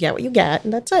job. You get what you get,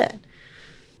 and that's it.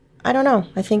 I don't know.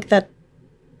 I think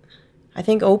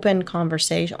open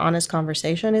conversation, honest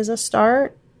conversation is a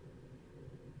start.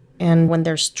 And when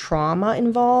there's trauma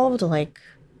involved, like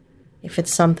if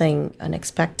it's something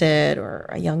unexpected or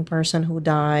a young person who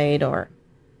died, or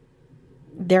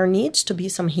there needs to be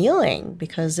some healing,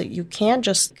 because you can't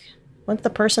just, once the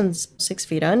person's 6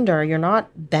 feet under, you're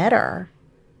not better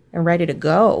and ready to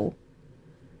go,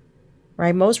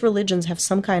 right? Most religions have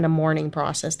some kind of mourning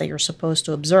process that you're supposed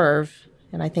to observe.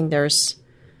 And I think there's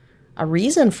a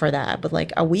reason for that, but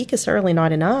like a week is certainly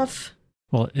not enough.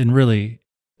 Well, and really,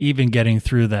 even getting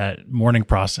through that mourning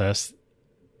process,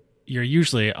 you're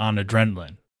usually on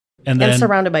adrenaline. And then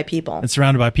surrounded by people. And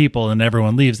surrounded by people, and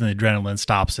everyone leaves and the adrenaline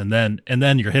stops. And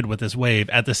then you're hit with this wave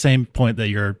at the same point that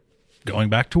you're going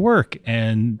back to work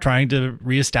and trying to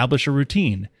reestablish a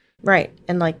routine. Right.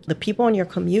 And like the people on your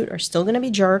commute are still going to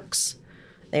be jerks.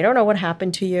 They don't know what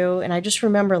happened to you. And I just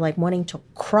remember like wanting to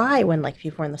cry when like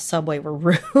people in the subway were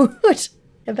rude.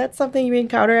 And that's something you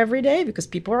encounter every day because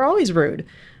people are always rude.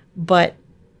 But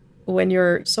when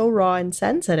you're so raw and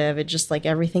sensitive, it just like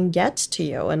everything gets to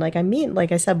you. And like, I mean,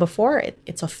 like I said before,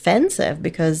 it's offensive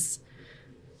because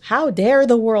how dare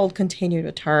the world continue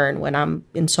to turn when I'm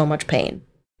in so much pain?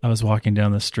 I was walking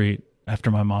down the street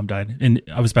after my mom died, and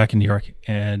I was back in New York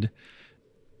and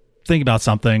thinking about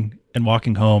something and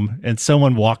walking home, and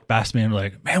someone walked past me and was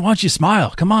like, "Man, why don't you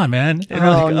smile? Come on, man."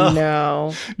 And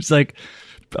no. It's like,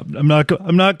 I'm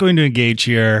not going to engage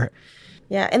here.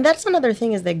 Yeah. And that's another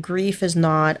thing, is that grief is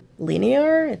not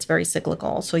linear. It's very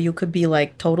cyclical. So you could be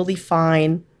like totally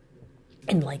fine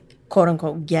and like quote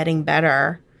unquote getting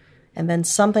better. And then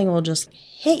something will just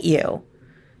hit you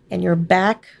and you're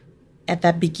back at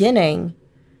that beginning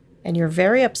and you're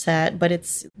very upset. But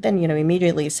it's then,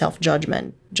 immediately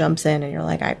self-judgment jumps in and you're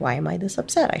like, why am I this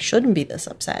upset? I shouldn't be this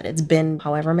upset. It's been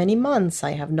however many months.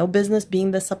 I have no business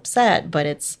being this upset.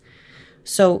 But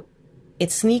so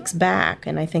it sneaks back,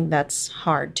 and I think that's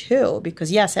hard too,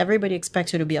 because yes, everybody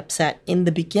expects you to be upset in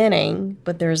the beginning,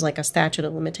 but there's like a statute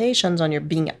of limitations on your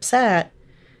being upset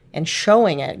and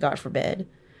showing it, God forbid.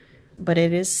 But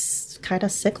it is kind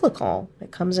of cyclical. It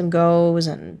comes and goes,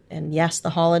 and yes, the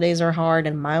holidays are hard,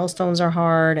 and milestones are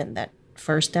hard, and that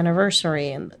first anniversary,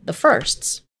 and the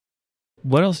firsts.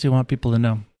 What else do you want people to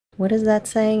know? What is that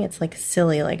saying? It's like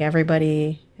silly, like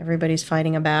everybody's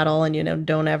fighting a battle and,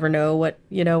 don't ever know what,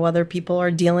 other people are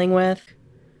dealing with.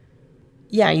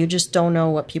 Yeah, you just don't know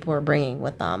what people are bringing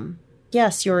with them.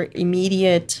 Yes, your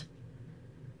immediate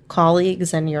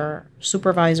colleagues and your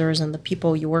supervisors and the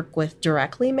people you work with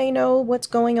directly may know what's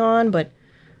going on, but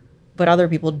other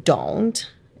people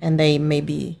don't. And they may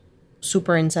be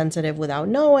super insensitive without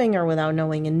knowing or without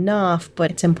knowing enough. But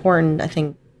it's important, I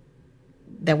think,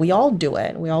 that we all do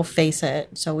it. We all face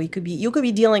it. So you could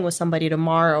be dealing with somebody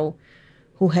tomorrow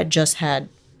who had just had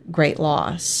great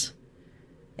loss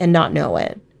and not know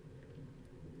it.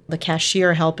 The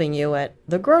cashier helping you at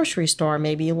the grocery store,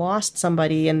 maybe you lost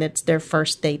somebody and it's their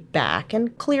first day back.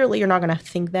 And clearly you're not going to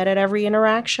think that at every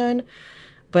interaction.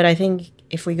 But I think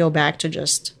if we go back to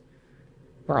just,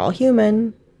 we're all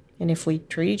human. And if we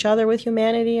treat each other with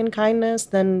humanity and kindness,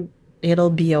 then it'll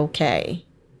be okay.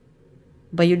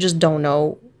 But you just don't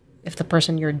know if the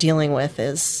person you're dealing with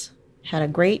had a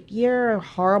great year, a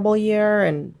horrible year,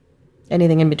 and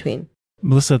anything in between.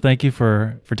 Melissa, thank you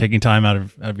for taking time out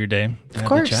of your day. Of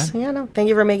course. Yeah, no. Thank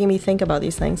you for making me think about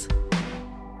these things.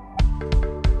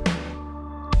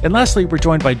 And lastly, we're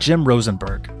joined by Jim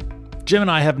Rosenberg. Jim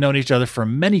and I have known each other for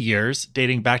many years,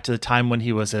 dating back to the time when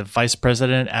he was a vice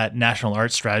president at National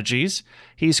Art Strategies.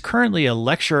 He's currently a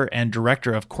lecturer and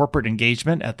director of corporate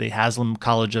engagement at the Haslam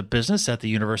College of Business at the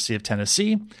University of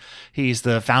Tennessee. He's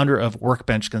the founder of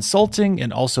Workbench Consulting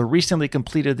and also recently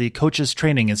completed the Coaches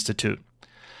Training Institute.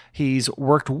 He's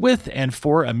worked with and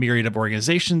for a myriad of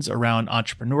organizations around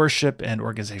entrepreneurship and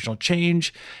organizational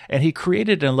change, and he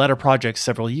created and led a project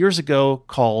several years ago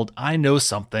called I Know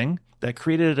Something, that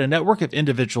created a network of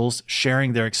individuals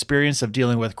sharing their experience of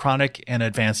dealing with chronic and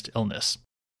advanced illness.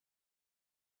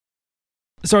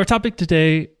 So our topic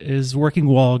today is working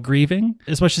while grieving.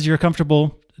 As much as you're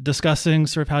comfortable discussing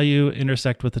sort of how you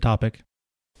intersect with the topic.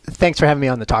 Thanks for having me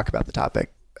on to talk about the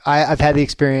topic. I've had the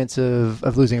experience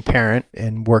of losing a parent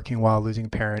and working while losing a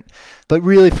parent. But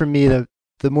really for me,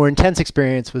 the more intense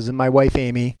experience was that my wife,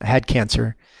 Amy, had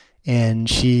cancer, and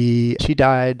she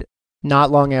died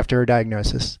not long after her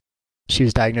diagnosis. She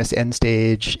was diagnosed end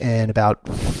stage, and about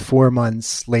 4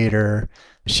 months later,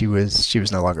 she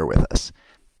was no longer with us.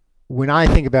 When I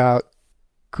think about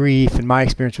grief and my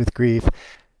experience with grief,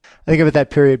 I think about that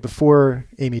period before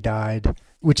Amy died,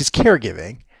 which is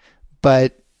caregiving.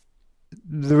 But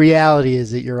the reality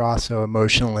is that you're also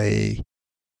emotionally,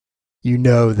 you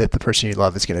know that the person you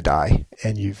love is going to die,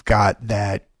 and you've got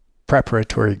that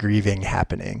preparatory grieving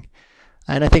happening.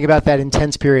 And I think about that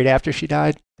intense period after she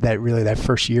died, that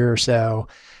first year or so.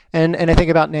 And I think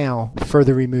about now,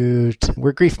 further removed,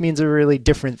 where grief means a really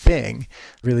different thing,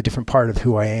 a really different part of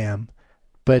who I am.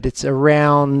 But it's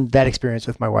around that experience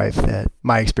with my wife that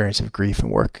my experience of grief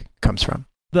and work comes from.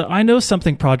 The I Know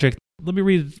Something project, let me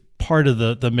read part of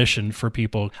the mission for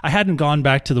people. I hadn't gone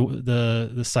back to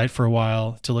the site for a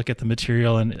while to look at the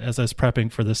material, and as I was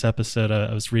prepping for this episode,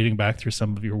 I was reading back through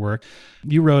some of your work.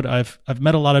 You wrote, I've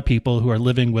met a lot of people who are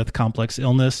living with complex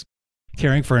illness,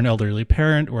 caring for an elderly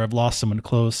parent, or have lost someone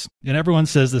close, and everyone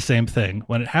says the same thing.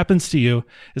 When it happens to you,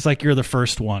 it's like you're the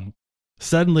first one.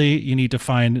 Suddenly, you need to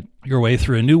find your way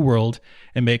through a new world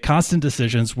and make constant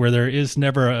decisions where there is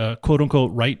never a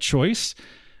quote-unquote right choice.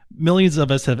 Millions of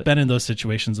us have been in those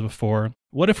situations before.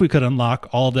 What if we could unlock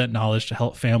all of that knowledge to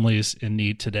help families in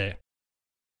need today?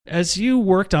 As you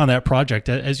worked on that project,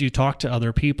 as you talked to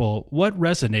other people, what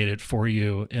resonated for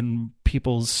you in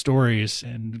people's stories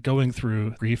and going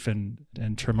through grief and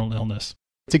terminal illness?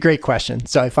 It's a great question.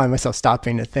 So I find myself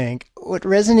stopping to think. What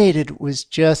resonated was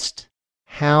just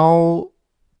how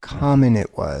common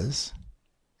it was,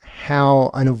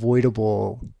 how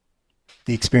unavoidable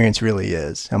the experience really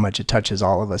is, how much it touches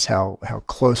all of us, how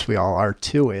close we all are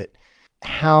to it,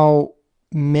 how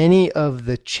many of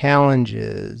the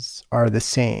challenges are the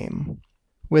same.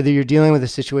 Whether you're dealing with a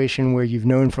situation where you've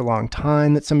known for a long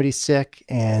time that somebody's sick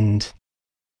and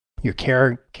you're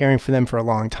caring for them for a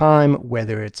long time,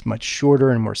 whether it's much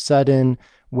shorter and more sudden,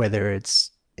 whether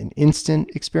it's an instant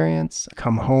experience,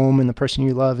 come home and the person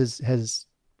you love has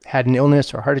had an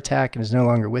illness or a heart attack and is no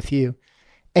longer with you.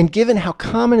 And given how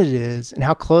common it is and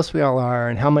how close we all are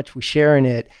and how much we share in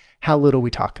it, how little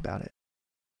we talk about it.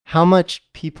 How much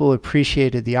people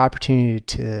appreciated the opportunity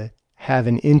to have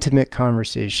an intimate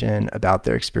conversation about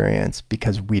their experience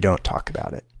because we don't talk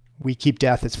about it. We keep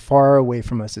death as far away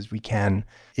from us as we can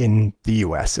in the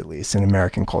US, at least, in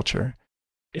American culture.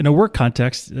 In a work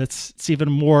context, it's even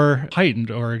more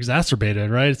heightened or exacerbated,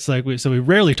 right? It's like, we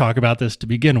rarely talk about this to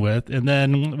begin with. And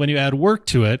then when you add work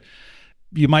to it,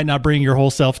 you might not bring your whole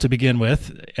self to begin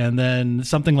with. And then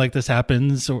something like this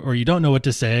happens, or you don't know what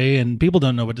to say and people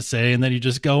don't know what to say. And then you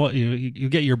just go, you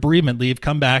get your bereavement leave,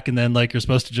 come back, and then like you're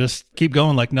supposed to just keep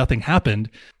going like nothing happened.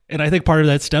 And I think part of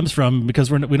that stems from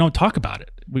because we don't talk about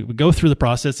it. We go through the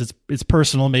process. It's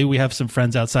personal. Maybe we have some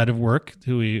friends outside of work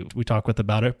who we talk with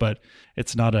about it, but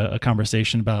it's not a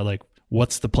conversation about like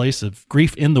what's the place of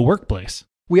grief in the workplace.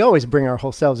 We always bring our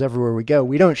whole selves everywhere we go.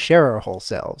 We don't share our whole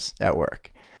selves at work.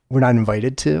 We're not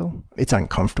invited to. It's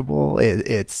uncomfortable.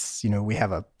 It's we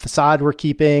have a facade we're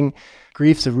keeping.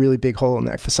 Grief's a really big hole in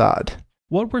that facade.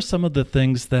 What were some of the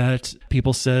things that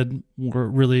people said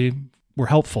were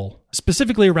helpful,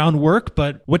 specifically around work,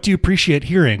 but what do you appreciate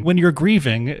hearing when you're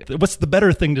grieving? What's the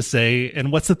better thing to say?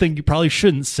 And what's the thing you probably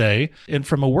shouldn't say? And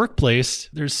from a workplace,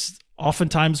 there's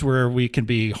oftentimes where we can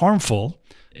be harmful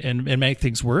and make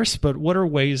things worse, but what are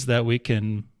ways that we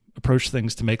can approach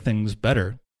things to make things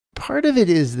better? Part of it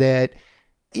is that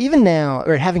even now,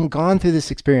 or having gone through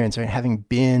this experience, or having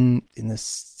been in this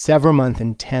several-month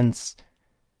intense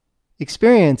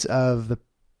experience of the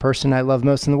person I love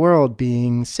most in the world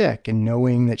being sick and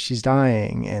knowing that she's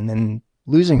dying and then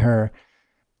losing her,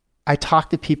 I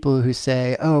talk to people who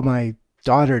say, oh, my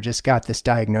daughter just got this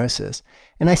diagnosis,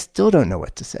 and I still don't know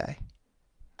what to say.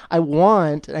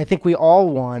 And I think we all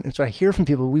want, and so I hear from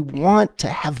people, we want to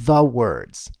have the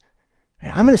words.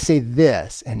 I'm going to say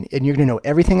this, and you're going to know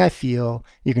everything I feel.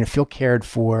 You're going to feel cared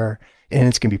for, and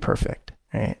it's going to be perfect.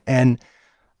 Right? And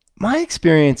my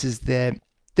experience is that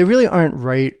there really aren't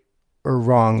right or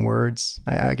wrong words.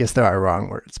 I guess there are wrong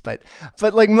words, but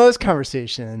like most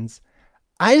conversations,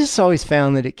 I just always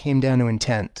found that it came down to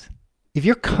intent. If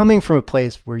you're coming from a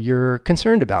place where you're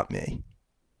concerned about me,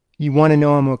 you want to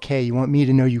know I'm okay, you want me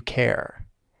to know you care,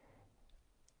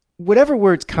 whatever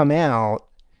words come out,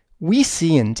 we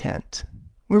see intent.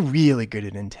 We're really good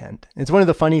at intent. It's one of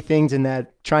the funny things in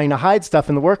that trying to hide stuff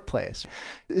in the workplace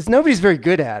is nobody's very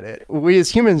good at it. We as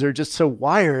humans are just so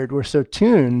wired. We're so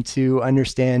tuned to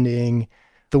understanding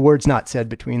the words not said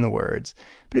between the words.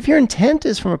 But if your intent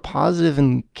is from a positive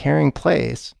and caring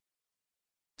place,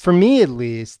 for me at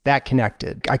least, that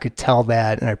connected. I could tell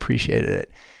that and I appreciated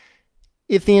it.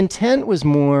 If the intent was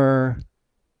more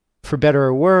for better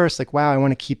or worse, like, wow, I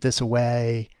want to keep this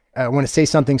away. I want to say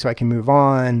something so I can move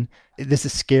on. This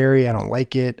is scary. I don't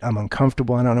like it. I'm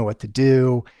uncomfortable. I don't know what to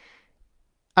do.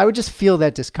 I would just feel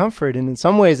that discomfort. And in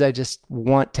some ways, I just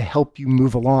want to help you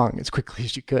move along as quickly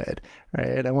as you could,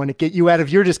 right? I want to get you out of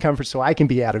your discomfort so I can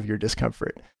be out of your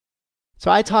discomfort. So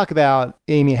I talk about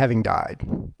Amy having died.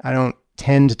 I don't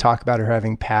tend to talk about her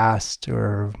having passed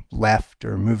or left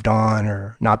or moved on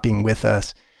or not being with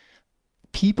us.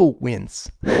 People wince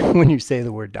when you say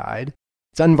the word died.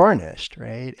 It's unvarnished,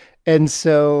 right? And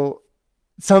so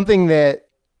something that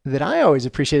I always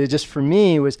appreciated just for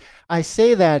me was I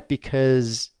say that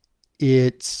because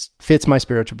it fits my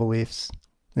spiritual beliefs.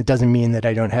 It doesn't mean that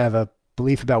I don't have a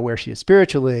belief about where she is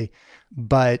spiritually,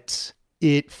 but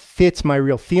it fits my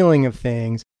real feeling of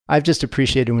things. I've just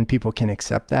appreciated when people can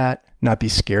accept that, not be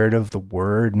scared of the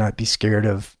word, not be scared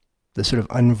of the sort of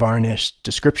unvarnished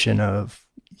description of,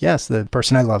 yes, the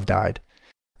person I love died.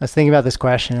 I was thinking about this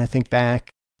question. I think back,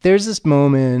 there's this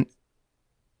moment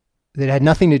that had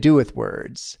nothing to do with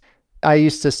words. I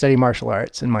used to study martial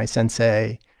arts, and my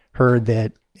sensei heard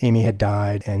that Amy had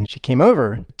died, and she came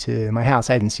over to my house.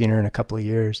 I hadn't seen her in a couple of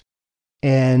years,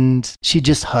 and she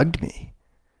just hugged me.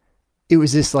 It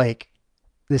was this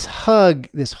hug,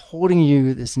 this holding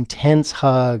you, this intense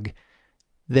hug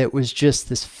that was just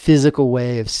this physical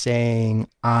way of saying,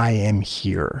 I am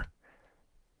here.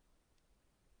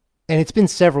 And it's been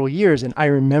several years, and I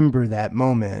remember that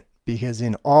moment because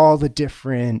in all the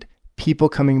different people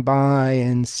coming by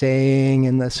and saying,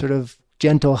 and the sort of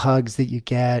gentle hugs that you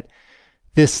get,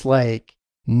 this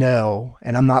no,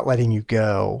 and I'm not letting you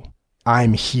go,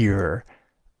 I'm here,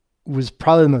 was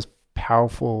probably the most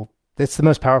powerful. That's the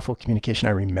most powerful communication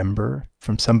I remember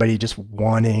from somebody just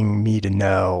wanting me to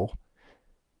know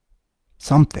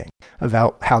something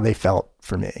about how they felt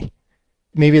for me.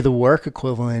 Maybe the work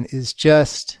equivalent is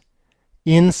just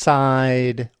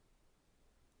inside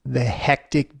the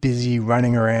hectic, busy,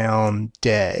 running around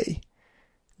day,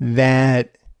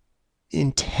 that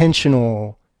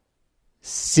intentional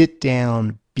sit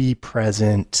down, be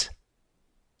present.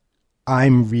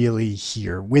 I'm really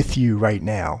here with you right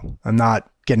now. I'm not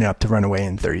getting up to run away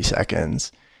in 30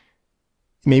 seconds.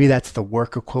 Maybe that's the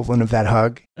work equivalent of that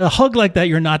hug. A hug like that,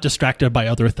 you're not distracted by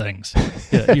other things.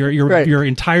 Yeah, you're right. You're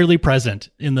entirely present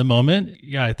in the moment.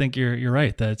 Yeah, I think you're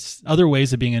right. That's other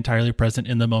ways of being entirely present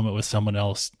in the moment with someone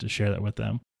else, to share that with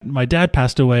them. My dad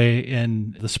passed away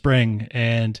in the spring,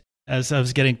 and as I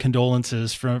was getting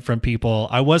condolences from people,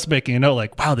 I was making a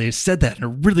note wow, they said that in a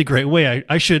really great way.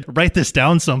 I should write this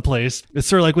down someplace. It's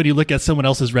sort of like when you look at someone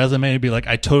else's resume and be like,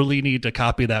 I totally need to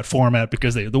copy that format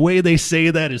because the way they say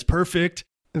that is perfect.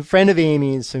 A friend of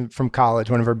Amy's from college,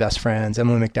 one of her best friends,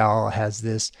 Emily McDowell, has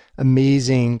this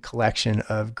amazing collection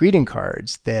of greeting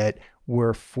cards that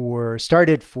were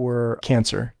started for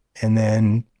cancer and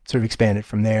then sort of expanded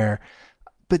from there.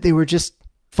 But they were just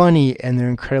funny, and they're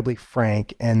incredibly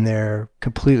frank, and they're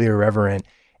completely irreverent,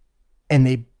 and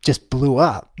they just blew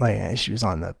up. She was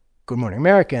on the Good Morning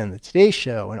America and the Today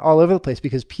Show and all over the place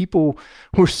because people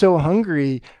were so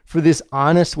hungry for this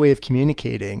honest way of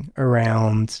communicating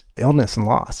around illness and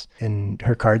loss. And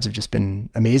her cards have just been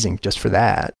amazing just for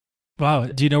that. Wow.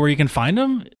 Do you know where you can find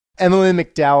them? Emily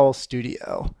McDowell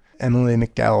Studio,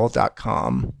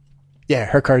 EmilyMcDowell.com. Yeah,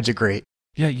 her cards are great.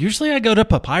 Yeah, usually I go to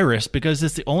Papyrus because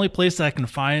it's the only place I can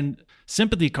find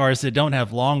sympathy cards that don't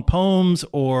have long poems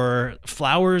or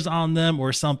flowers on them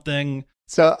or something.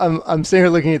 So I'm sitting here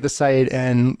looking at the site,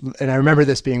 and I remember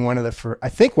this being one of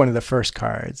the first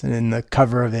cards. And in the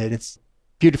cover of it, it's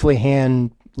beautifully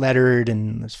hand lettered,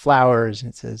 and there's flowers,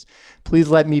 and it says, "Please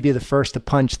let me be the first to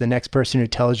punch the next person who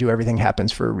tells you everything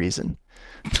happens for a reason."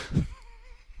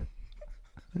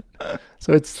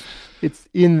 So it's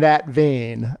in that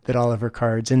vein that all of her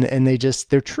cards, and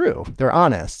they're true, they're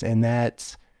honest, and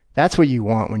that's what you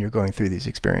want when you're going through these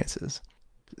experiences.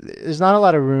 There's not a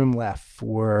lot of room left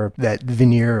for that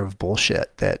veneer of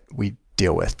bullshit that we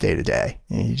deal with day to day.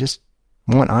 You just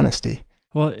want honesty.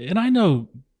 Well, and I know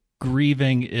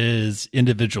grieving is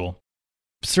individual.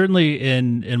 Certainly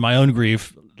in my own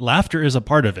grief, laughter is a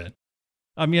part of it.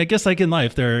 I mean, I guess in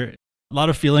life, there are a lot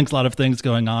of feelings, a lot of things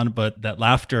going on, but that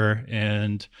laughter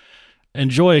and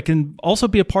joy can also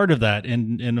be a part of that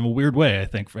in a weird way, I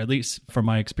think, at least from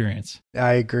my experience.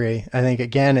 I agree. I think,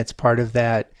 again, it's part of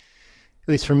that. At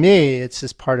least for me, it's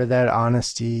just part of that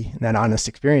honesty and that honest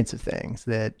experience of things,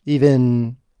 that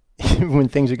even when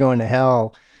things are going to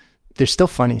hell, there's still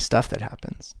funny stuff that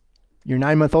happens. Your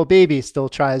 9-month-old baby still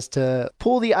tries to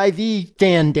pull the IV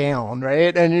fan down,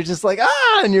 right? And you're just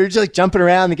and you're just jumping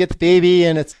around to get the baby,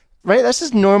 and it's, right? That's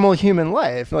just normal human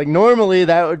life. Normally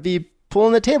that would be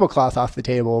pulling the tablecloth off the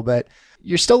table, but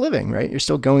you're still living, right? You're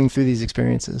still going through these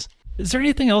experiences. Is there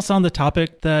anything else on the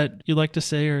topic that you'd like to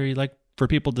say or you'd like for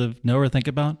people to know or think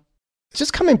about?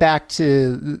 Just coming back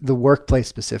to the workplace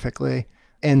specifically,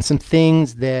 and some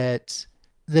things that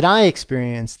I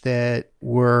experienced that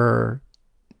were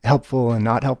helpful and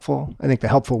not helpful. I think the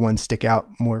helpful ones stick out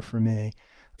more for me.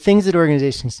 Things that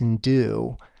organizations can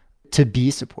do to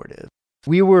be supportive.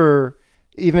 We were,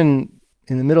 even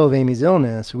in the middle of Amy's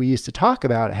illness, we used to talk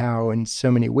about how in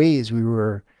so many ways we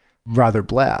were rather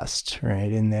blessed,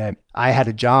 right? In that I had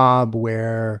a job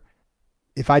where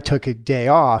if I took a day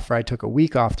off or I took a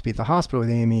week off to be at the hospital with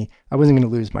Amy, I wasn't going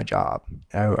to lose my job.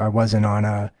 I wasn't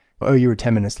on you were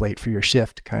 10 minutes late for your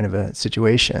shift kind of a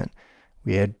situation.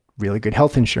 We had really good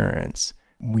health insurance.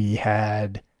 We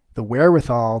had the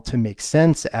wherewithal to make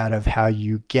sense out of how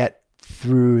you get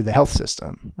through the health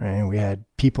system, right? We had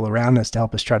people around us to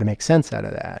help us try to make sense out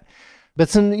of that. But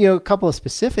some, a couple of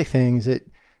specific things that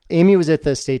Amy was at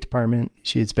the State Department.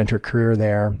 She had spent her career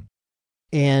there.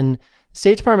 And the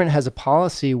State Department has a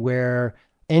policy where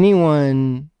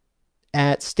anyone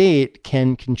at state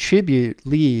can contribute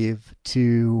leave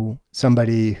to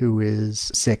somebody who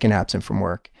is sick and absent from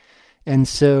work. And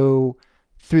so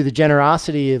through the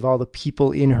generosity of all the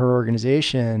people in her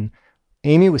organization,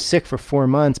 Amy was sick for 4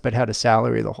 months, but had a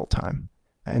salary the whole time.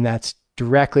 And that's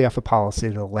directly off a policy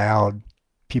that allowed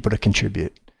people to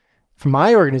contribute. For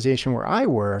my organization where I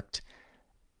worked,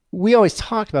 we always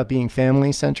talked about being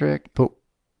family-centric, but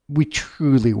we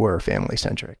truly were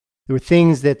family-centric. There were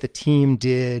things that the team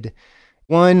did.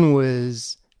 One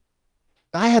was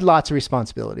I had lots of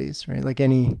responsibilities, right? Like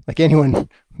anyone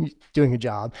doing a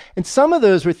job. And some of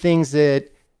those were things that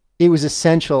it was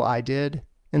essential I did,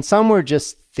 and some were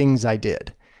just things I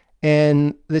did.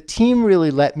 And the team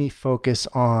really let me focus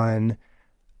on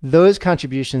those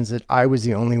contributions that I was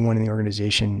the only one in the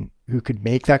organization who could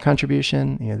make that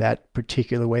contribution, that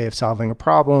particular way of solving a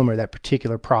problem or that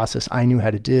particular process I knew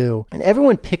how to do. And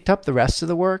everyone picked up the rest of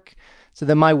the work so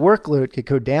that my workload could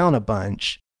go down a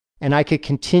bunch and I could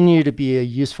continue to be a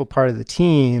useful part of the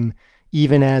team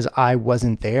even as I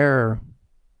wasn't there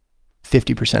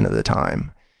 50% of the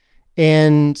time.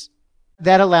 And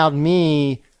that allowed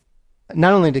me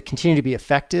not only to continue to be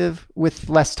effective with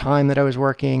less time that I was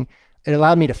working, it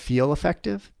allowed me to feel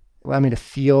effective. It allowed me to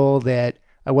feel that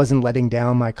I wasn't letting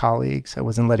down my colleagues. I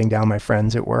wasn't letting down my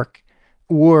friends at work,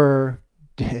 or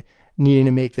needing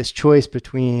to make this choice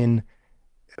between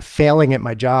failing at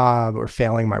my job or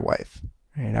failing my wife.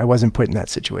 Right? I wasn't put in that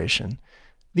situation.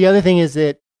 The other thing is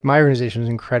that my organization was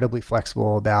incredibly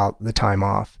flexible about the time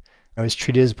off. I was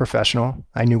treated as a professional.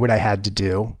 I knew what I had to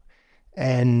do.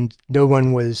 And no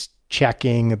one was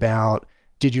checking about,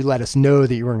 did you let us know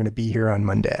that you were going to be here on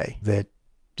Monday?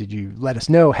 Did you let us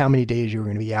know how many days you were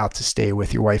going to be out to stay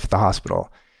with your wife at the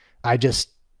hospital? I just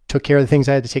took care of the things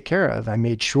I had to take care of. I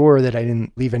made sure that I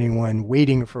didn't leave anyone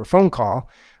waiting for a phone call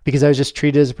because I was just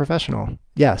treated as a professional.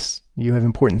 Yes, you have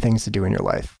important things to do in your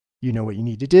life. You know what you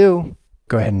need to do.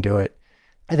 Go ahead and do it.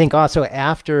 I think also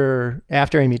after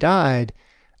Amy died,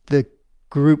 the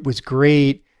group was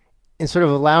great in sort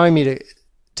of allowing me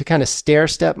to kind of stair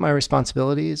step my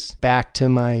responsibilities back to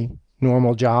my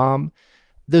normal job.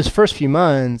 Those first few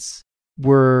months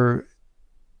were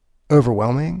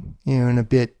overwhelming, and a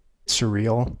bit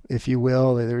surreal, if you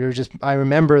will. I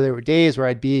remember there were days where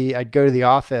I'd go to the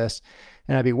office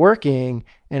and I'd be working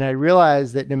and I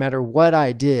realized that no matter what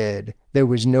I did, there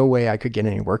was no way I could get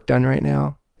any work done right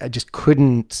now. I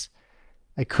couldn't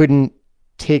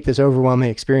take this overwhelming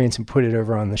experience and put it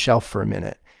over on the shelf for a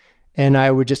minute. And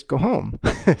I would just go home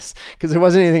because there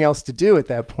wasn't anything else to do at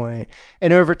that point.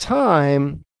 And over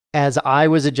time, as I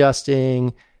was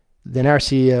adjusting, then our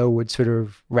CEO would sort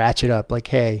of ratchet up like,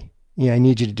 hey, I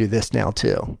need you to do this now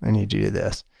too. I need you to do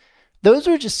this. Those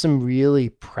were just some really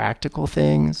practical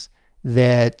things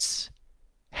that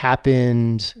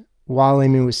happened while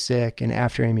Amy was sick and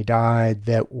after Amy died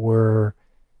that were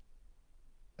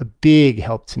a big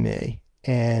help to me.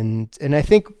 And I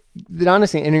think that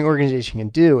honestly, any organization can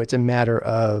do, it's a matter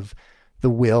of the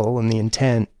will and the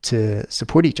intent to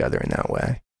support each other in that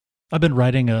way. I've been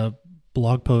writing a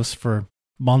blog post for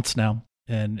months now,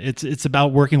 and it's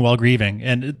about working while grieving.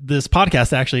 And this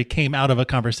podcast actually came out of a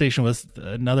conversation with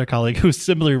another colleague who's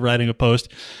similarly writing a post.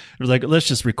 It was like, let's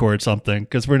just record something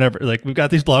because we've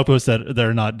got these blog posts that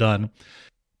are not done.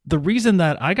 The reason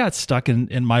that I got stuck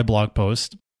in my blog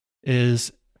post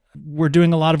is we're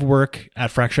doing a lot of work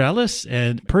at Fracturalis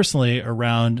and personally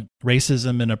around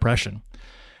racism and oppression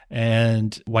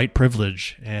and white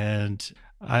privilege. And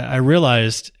I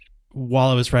realized while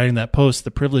I was writing that post,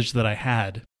 the privilege that I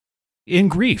had in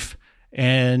grief.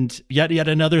 And yet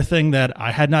another thing that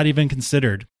I had not even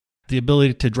considered, the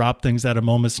ability to drop things at a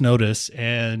moment's notice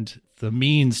and the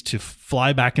means to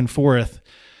fly back and forth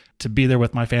to be there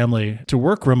with my family, to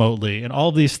work remotely, and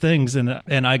all these things. And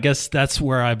I guess that's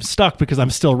where I'm stuck because I'm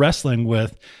still wrestling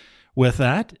with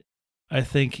that. I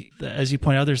think, as you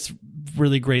point out, there's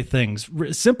really great things,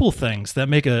 simple things that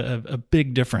make a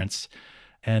big difference.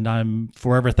 And I'm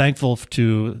forever thankful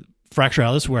to Fracture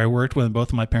Atlas, where I worked when both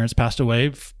of my parents passed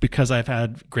away, because I've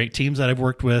had great teams that I've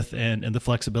worked with and the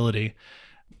flexibility.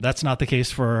 That's not the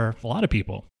case for a lot of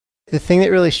people. The thing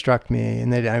that really struck me,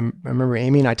 and that I remember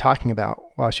Amy and I talking about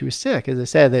while she was sick, as I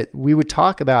said, that we would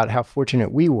talk about how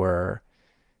fortunate we were,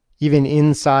 even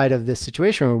inside of this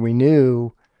situation where we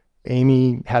knew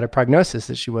Amy had a prognosis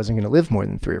that she wasn't going to live more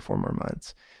than 3 or 4 more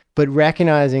months. But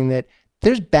recognizing that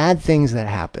there's bad things that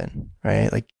happen,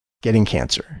 right? Like getting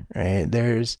cancer, right?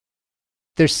 There's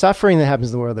suffering that happens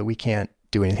in the world that we can't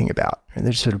do anything about. Right?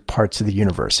 There's sort of parts of the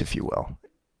universe, if you will.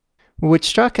 What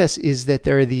struck us is that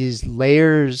there are these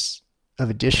layers of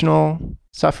additional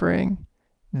suffering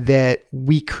that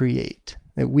we create,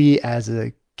 that we as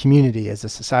a community, as a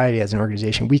society, as an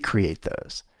organization, we create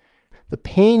those. The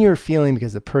pain you're feeling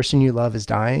because the person you love is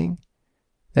dying,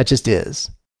 that just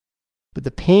is. But the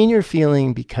pain you're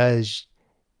feeling because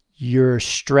you're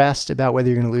stressed about whether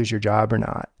you're going to lose your job or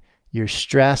not, you're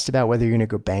stressed about whether you're going to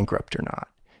go bankrupt or not,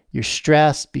 you're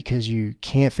stressed because you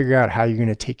can't figure out how you're going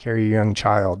to take care of your young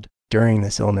child during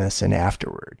this illness and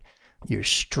afterward. You're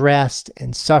stressed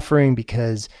and suffering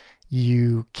because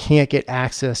you can't get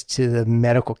access to the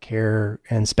medical care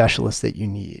and specialists that you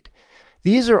need.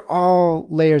 These are all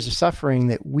layers of suffering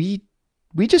that we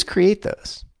just create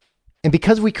those. And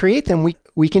because we create them,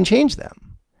 we can change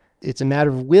them. It's a matter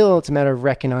of will. It's a matter of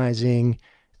recognizing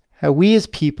how we as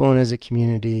people and as a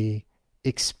community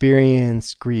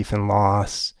experience grief and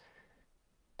loss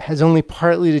has only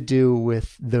partly to do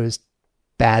with those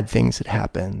bad things that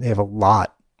happen. They have a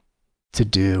lot to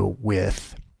do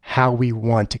with how we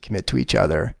want to commit to each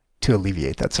other to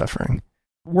alleviate that suffering.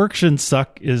 Work shouldn't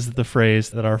suck is the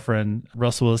phrase that our friend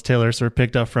Russell Willis Taylor sort of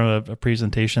picked up from a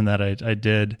presentation that I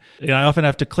did. And I often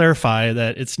have to clarify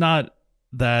that it's not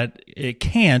that it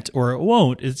can't or it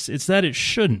won't, it's that it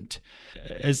shouldn't.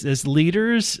 As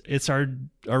leaders, it's our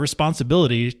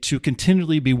responsibility to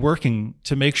continually be working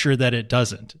to make sure that it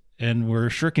doesn't. And we're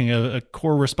shirking a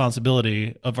core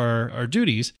responsibility of our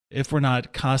duties if we're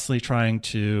not constantly trying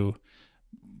to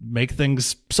make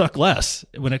things suck less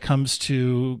when it comes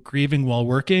to grieving while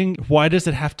working. Why does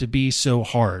it have to be so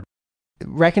hard?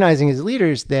 Recognizing as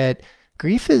leaders that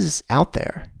grief is out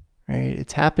there, right?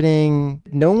 It's happening.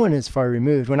 No one is far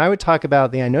removed. When I would talk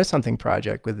about the I Know Something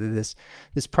project, with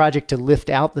this project to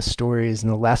lift out the stories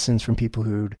and the lessons from people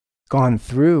who'd gone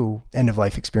through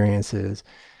end-of-life experiences,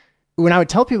 when I would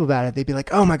tell people about it, they'd be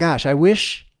like, oh my gosh, I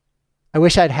wish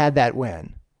I'd had that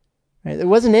when. Right? There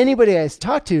wasn't anybody I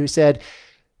talked to who said,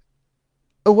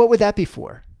 oh, what would that be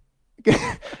for?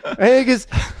 Right? Because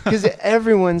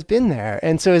everyone's been there.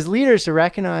 And so as leaders, to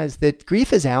recognize that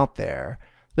grief is out there,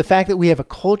 the fact that we have a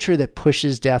culture that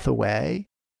pushes death away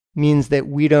means that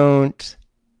we don't...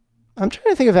 I'm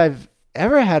trying to think if I've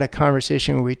ever had a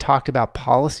conversation where we talked about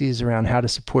policies around how to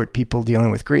support people dealing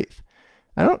with grief.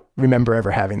 I don't remember ever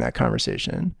having that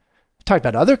conversation. I talked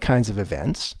about other kinds of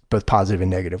events, both positive and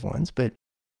negative ones.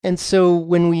 And so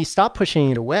when we stop pushing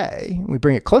it away, we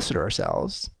bring it closer to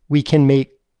ourselves, we can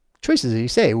make choices. As you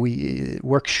say,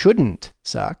 work shouldn't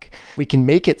suck. We can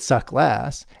make it suck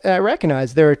less. And I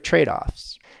recognize there are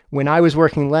trade-offs. When I was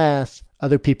working less,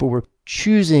 other people were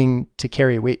choosing to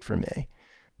carry weight for me.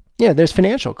 Yeah, there's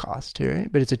financial cost to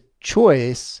it, but it's a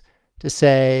choice to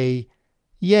say,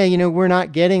 yeah, we're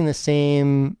not getting the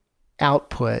same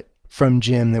output from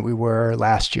Jim that we were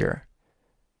last year.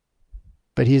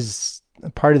 But he's a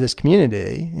part of this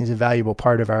community. He's a valuable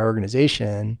part of our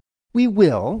organization. We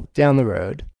will, down the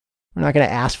road, we're not going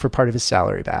to ask for part of his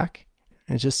salary back.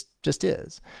 It just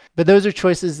is. But those are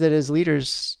choices that as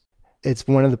leaders, it's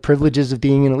one of the privileges of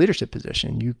being in a leadership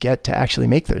position. You get to actually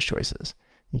make those choices.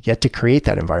 You get to create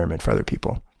that environment for other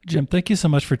people. Jim, thank you so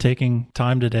much for taking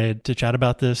time today to chat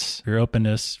about this, for your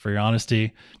openness, for your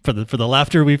honesty, for the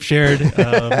laughter we've shared,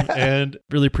 and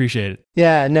really appreciate it.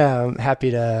 Yeah, no,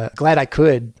 I'm glad I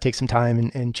could take some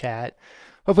time and chat.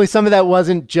 Hopefully some of that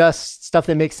wasn't just stuff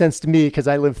that makes sense to me because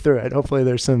I lived through it. Hopefully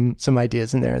there's some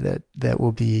ideas in there that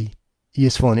will be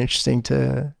useful and interesting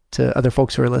to other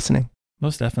folks who are listening.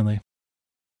 Most definitely.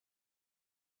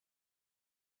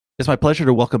 It's my pleasure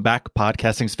to welcome back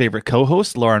podcasting's favorite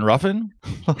co-host, Lauren Ruffin.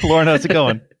 Lauren, how's it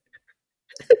going?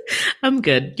 I'm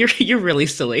good. You're really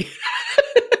silly.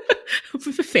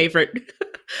 Favorite.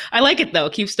 I like it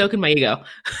though. Keep stoking my ego.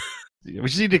 We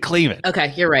just need to claim it.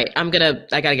 Okay, you're right. I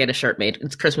gotta get a shirt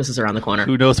made. Christmas is around the corner.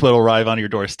 Who knows what'll arrive on your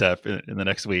doorstep in the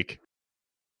next week.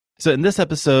 So in this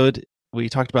episode, we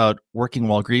talked about working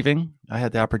while grieving. I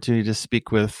had the opportunity to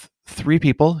speak with 3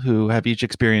 people who have each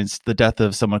experienced the death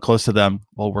of someone close to them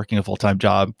while working a full-time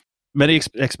job. Many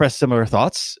expressed similar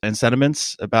thoughts and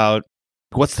sentiments about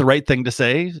what's the right thing to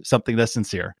say, something that's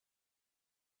sincere.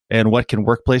 And what can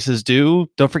workplaces do?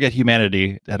 Don't forget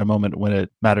humanity at a moment when it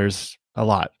matters a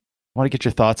lot. I want to get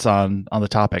your thoughts on the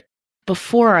topic.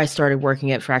 Before I started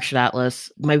working at Fractured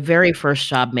Atlas, my very first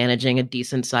job managing a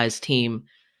decent sized team,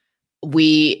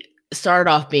 we started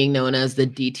off being known as the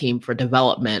D team for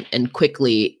development. And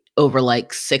quickly, over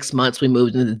like 6 months, we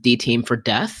moved into the D team for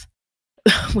death,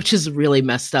 which is really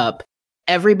messed up.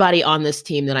 Everybody on this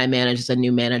team that I managed as a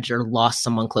new manager lost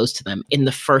someone close to them in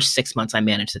the first 6 months I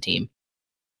managed the team.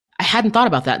 I hadn't thought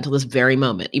about that until this very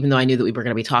moment, even though I knew that we were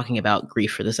going to be talking about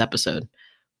grief for this episode.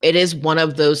 It is one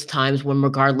of those times when,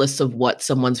 regardless of what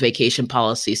someone's vacation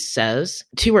policy says,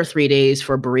 2 or 3 days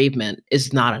for bereavement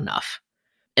is not enough.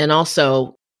 And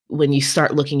also, when you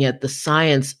start looking at the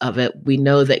science of it, we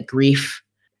know that grief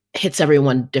hits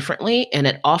everyone differently, and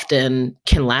it often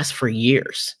can last for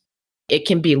years. It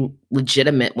can be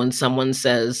legitimate when someone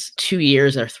says 2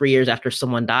 years or 3 years after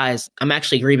someone dies, I'm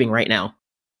actually grieving right now.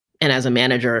 And as a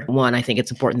manager, one, I think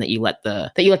it's important that you let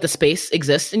the space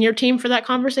exist in your team for that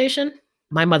conversation.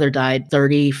 My mother died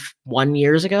 31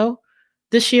 years ago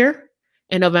this year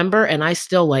in November, and I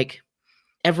still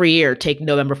every year take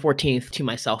November 14th to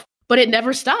myself. But it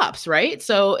never stops, right?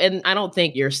 So, and I don't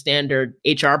think your standard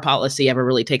HR policy ever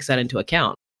really takes that into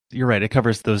account. You're right. It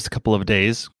covers those couple of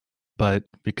days, but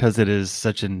because it is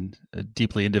such a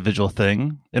deeply individual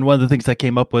thing, and one of the things that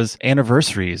came up was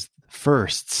anniversaries,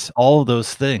 firsts, all of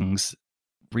those things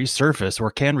resurface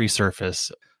or can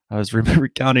resurface. I was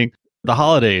recounting the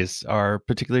holidays are a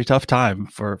particularly tough time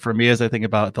for me as I think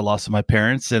about the loss of my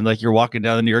parents. And you're walking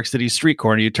down the New York City street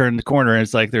corner, you turn the corner and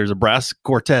it's there's a brass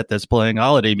quartet that's playing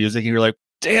holiday music. And you're like,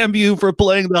 damn you for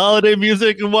playing the holiday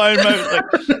music. And why am I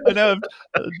I now have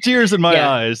tears in my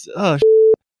eyes. Oh,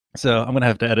 So I'm going to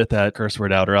have to edit that curse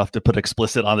word out, or I'll have to put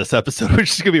explicit on this episode,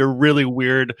 which is going to be a really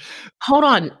weird. Hold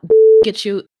on. Get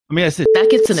you. I mean, I said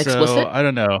that gets an explicit. I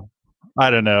don't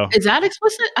know. Is that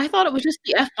explicit? I thought it was just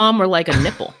the F-bomb or a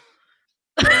nipple.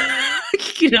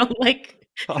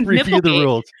 I'll review the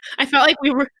rules. I felt like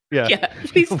we were. Yeah,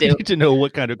 please do. We need to know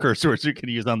what kind of curse words you can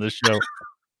use on this show.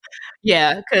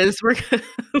 Yeah, because we're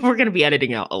going to be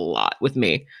editing out a lot with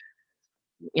me.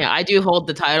 Yeah, I do hold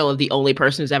the title of the only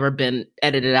person who's ever been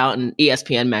edited out in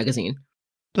ESPN magazine.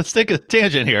 Let's take a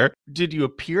tangent here. Did you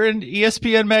appear in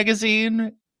ESPN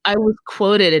magazine? I was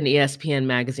quoted in ESPN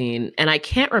magazine, and I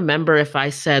can't remember if I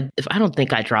don't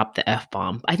think I dropped the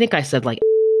F-bomb. I think I said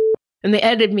and they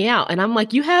edited me out. And I'm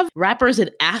like, you have rappers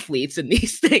and athletes in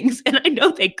these things, and I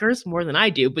know they curse more than I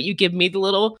do, but you give me the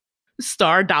little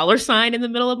star $ in the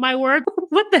middle of my word?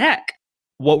 What the heck?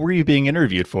 What were you being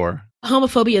interviewed for?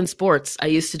 Homophobia in sports. I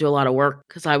used to do a lot of work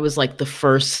because I was the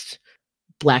first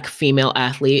Black female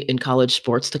athlete in college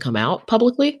sports to come out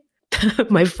publicly.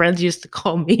 My friends used to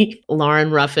call me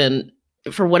Lauren Ruffin.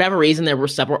 For whatever reason, there were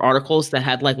several articles that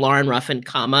had Lauren Ruffin,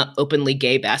 openly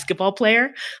gay basketball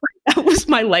player. That was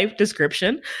my life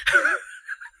description.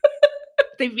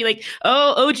 They'd be like,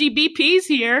 oh, OGBP's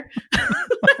here.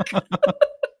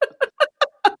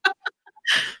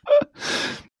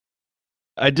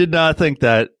 I did not think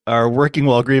that our Working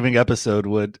While Grieving episode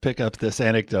would pick up this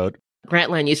anecdote.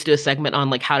 Grantland used to do a segment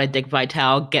on how did Dick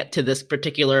Vitale get to this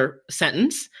particular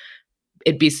sentence.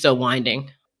 It'd be so winding.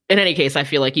 In any case, I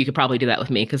feel like you could probably do that with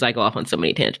me because I go off on so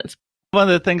many tangents. One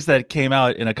of the things that came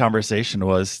out in a conversation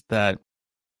was that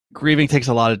grieving takes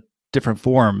a lot of different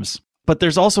forms, but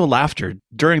there's also laughter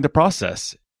during the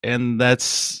process. And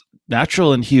that's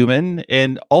natural and human,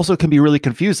 and also can be really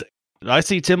confusing. I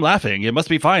see Tim laughing. It must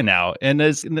be fine now. And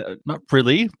it's not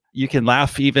really. You can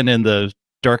laugh even in the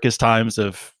darkest times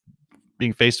of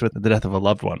being faced with the death of a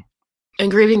loved one. And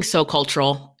grieving's so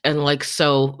cultural and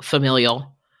so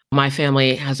familial. My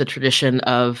family has a tradition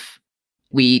of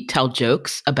we tell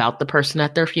jokes about the person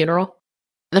at their funeral.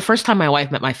 The first time my wife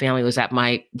met my family was at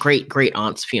my great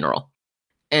aunt's funeral.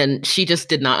 And she just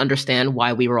did not understand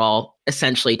why we were all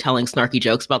essentially telling snarky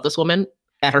jokes about this woman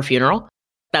at her funeral.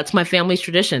 That's my family's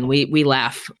tradition. We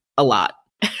laugh a lot.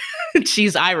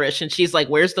 She's Irish and she's like,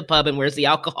 where's the pub and where's the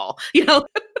alcohol?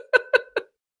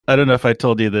 I don't know if I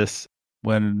told you this.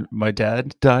 When my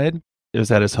dad died, it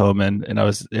was at his home and I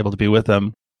was able to be with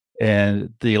him.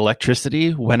 And the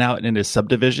electricity went out in his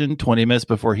subdivision 20 minutes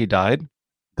before he died.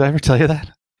 Did I ever tell you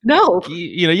that? No.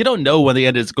 You don't know when the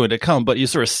end is going to come, but you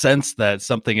sort of sense that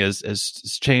something has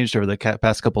changed over the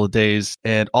past couple of days.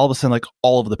 And all of a sudden,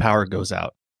 all of the power goes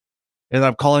out. And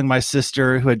I'm calling my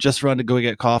sister who had just run to go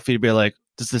get coffee to be like,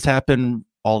 does this happen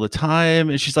all the time?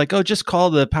 And she's like, oh, just call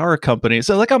the power company.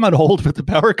 So like I'm on hold with the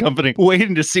power company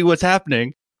waiting to see what's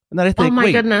happening. And then I think, oh my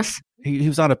wait, goodness. he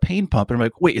was on a pain pump. And I'm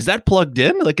like, wait, is that plugged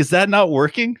in? Like, is that not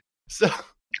working? So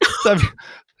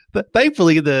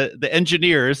thankfully the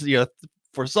engineers,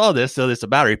 foresaw this. So it's a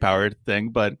battery powered thing.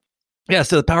 But yeah,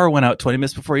 so the power went out 20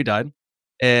 minutes before he died.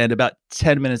 And about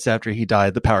 10 minutes after he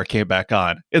died, the power came back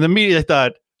on. And immediately I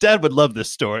thought, Dad would love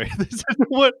this story.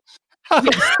 How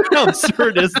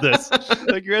absurd is this?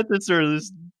 Like you're at this sort of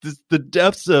the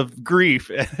depths of grief.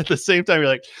 And at the same time, you're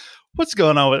like, what's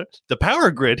going on with the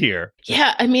power grid here?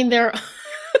 Yeah, I mean, there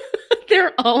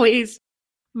are always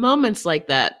moments like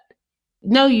that.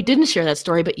 No, you didn't share that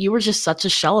story, but you were just such a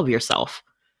shell of yourself.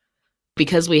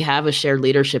 Because we have a shared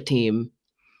leadership team,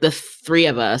 the three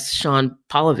of us, Sean,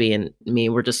 Pallavi, and me,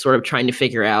 we're just sort of trying to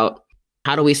figure out,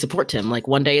 how do we support Tim? Like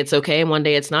one day it's okay and one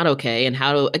day it's not okay. And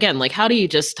how do you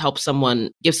just help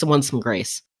someone, give someone some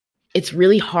grace? It's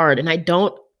really hard. And I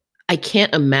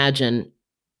can't imagine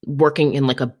working in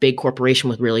like a big corporation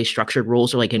with really structured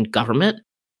rules or like in government.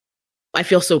 I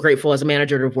feel so grateful as a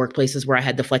manager of workplaces where I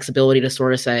had the flexibility to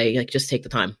sort of say, like, just take the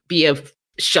time, be a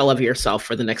shell of yourself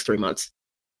for the next 3 months.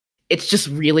 It's just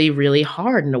really, really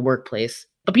hard in a workplace,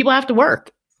 but people have to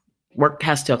work. Work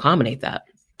has to accommodate that,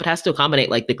 but has to accommodate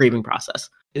like the grieving process.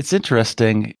 It's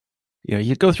interesting.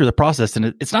 You go through the process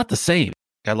and it's not the same.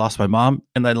 I lost my mom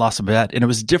and I lost my dad, and it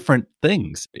was different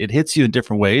things. It hits you in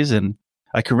different ways. And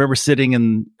I can remember sitting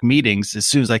in meetings as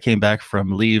soon as I came back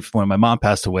from leave when my mom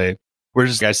passed away.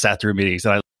 I sat through meetings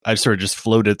and I sort of just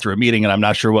floated through a meeting and I'm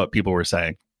not sure what people were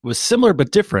saying. It was similar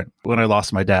but different when I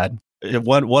lost my dad. At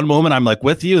one moment I'm like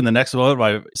with you, and the next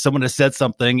moment someone has said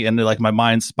something and like my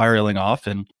mind's spiraling off.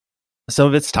 And some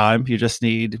of it's time. You just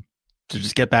need to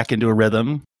just get back into a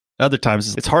rhythm. Other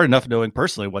times it's hard enough knowing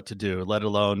personally what to do, let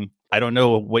alone I don't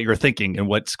know what you're thinking and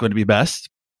what's going to be best.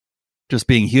 Just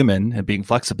being human and being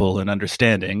flexible and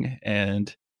understanding.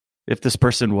 And if this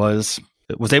person was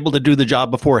able to do the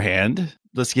job beforehand,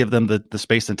 let's give them the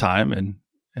space and time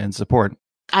and support.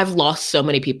 I've lost so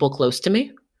many people close to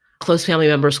me, close family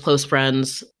members, close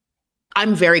friends.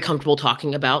 I'm very comfortable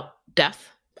talking about death.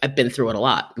 I've been through it a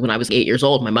lot. When I was 8 years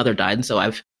old, my mother died. And so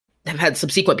I've had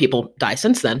subsequent people die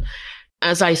since then.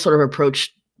 As I sort of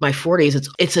approach my 40s,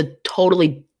 it's a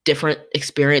totally different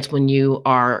experience when you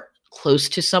are close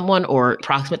to someone or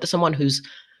proximate to someone who's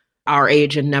our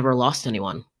age and never lost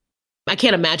anyone. I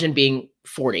can't imagine being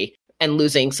 40 and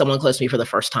losing someone close to me for the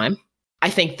first time. I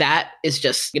think that is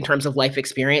just, in terms of life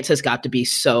experience, has got to be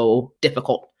so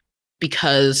difficult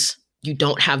because you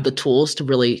don't have the tools to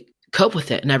really cope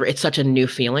with it. It's such a new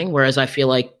feeling, whereas I feel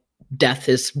like death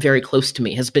is very close to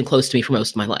me, has been close to me for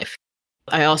most of my life.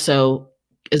 I also,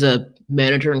 as a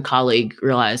manager and colleague,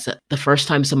 realize that the first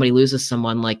time somebody loses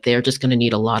someone, like they're just going to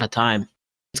need a lot of time.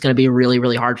 It's going to be really,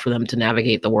 really hard for them to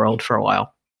navigate the world for a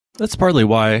while. That's partly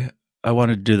why I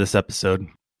wanted to do this episode,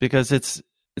 because it's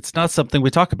not something we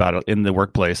talk about in the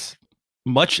workplace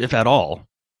much, if at all,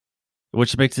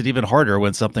 which makes it even harder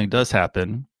when something does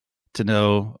happen to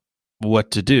know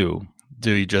what to do.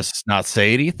 Do you just not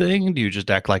say anything? Do you just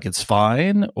act like it's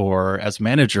fine? Or as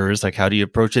managers, like how do you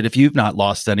approach it if you've not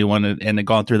lost anyone and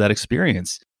gone through that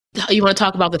experience? You want to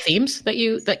talk about the themes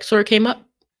that sort of came up?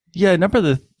 Yeah, a number of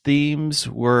the themes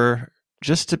were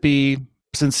just to be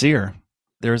sincere.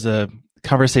 There's a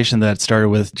conversation that started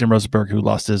with Jim Rosenberg, who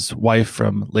lost his wife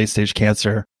from late stage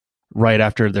cancer right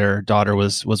after their daughter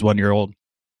was 1 year old.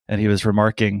 And he was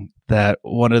remarking that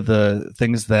one of the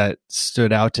things that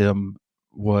stood out to him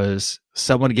was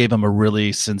someone gave him a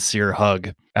really sincere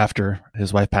hug after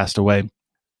his wife passed away.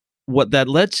 What that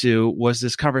led to was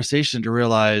this conversation to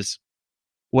realize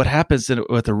what happens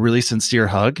with a really sincere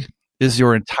hug is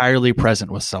you're entirely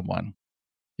present with someone.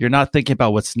 You're not thinking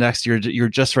about what's next. You're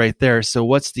just right there. So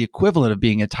what's the equivalent of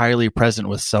being entirely present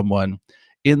with someone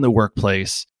in the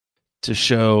workplace to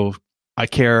show I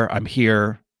care, I'm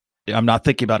here, I'm not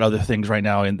thinking about other things right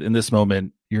now. In this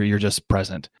moment, you're just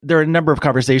present. There are a number of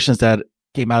conversations that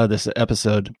came out of this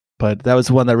episode, but that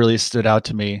was one that really stood out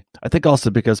to me. I think also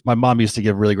because my mom used to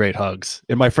give really great hugs,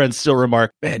 and my friends still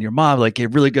remark, "Man, your mom like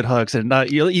gave really good hugs." And not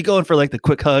you go in for like the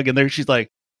quick hug, and then she's like,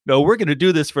 "No, we're going to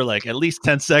do this for like at least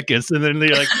 10 seconds," and then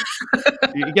they're like,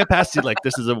 you get past it, like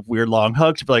this is a weird long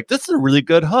hug. To be like, this is a really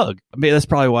good hug. I mean, that's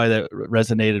probably why that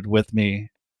resonated with me.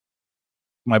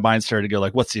 My mind started to go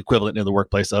like, what's the equivalent in the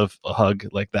workplace of a hug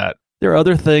like that? There are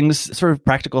other things, sort of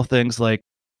practical things like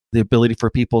the ability for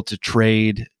people to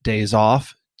trade days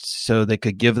off so they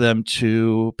could give them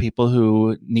to people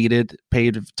who needed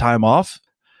paid time off,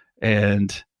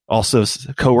 and also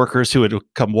coworkers who would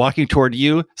come walking toward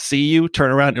you, see you, turn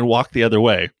around and walk the other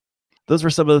way. those were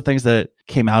some of the things that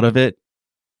came out of it.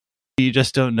 You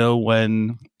just don't know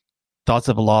when thoughts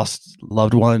of a lost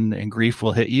loved one and grief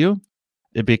will hit you.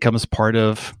 It becomes part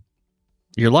of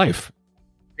your life.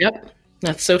 Yep.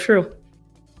 That's so true.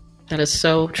 That is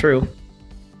so true.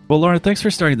 Well, Lauren, thanks for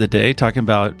starting the day talking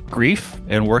about grief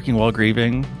and working while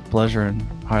grieving. Pleasure and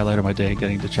highlight of my day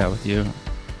getting to chat with you.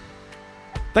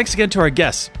 Thanks again to our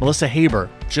guests, Melissa Haber,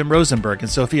 Jim Rosenberg, and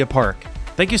Sophia Park.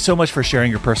 Thank you so much for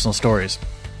sharing your personal stories.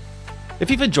 If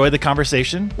you've enjoyed the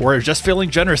conversation or are just feeling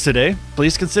generous today,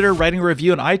 please consider writing a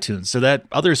review on iTunes so that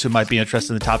others who might be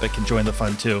interested in the topic can join the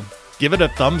fun too. Give it a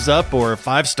thumbs up or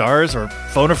 5 stars or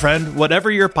phone a friend,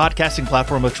 whatever your podcasting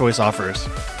platform of choice offers.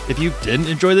 If you didn't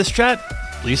enjoy this chat,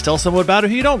 please tell someone about it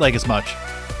who you don't like as much.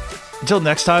 Until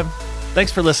next time,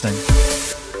 thanks for listening.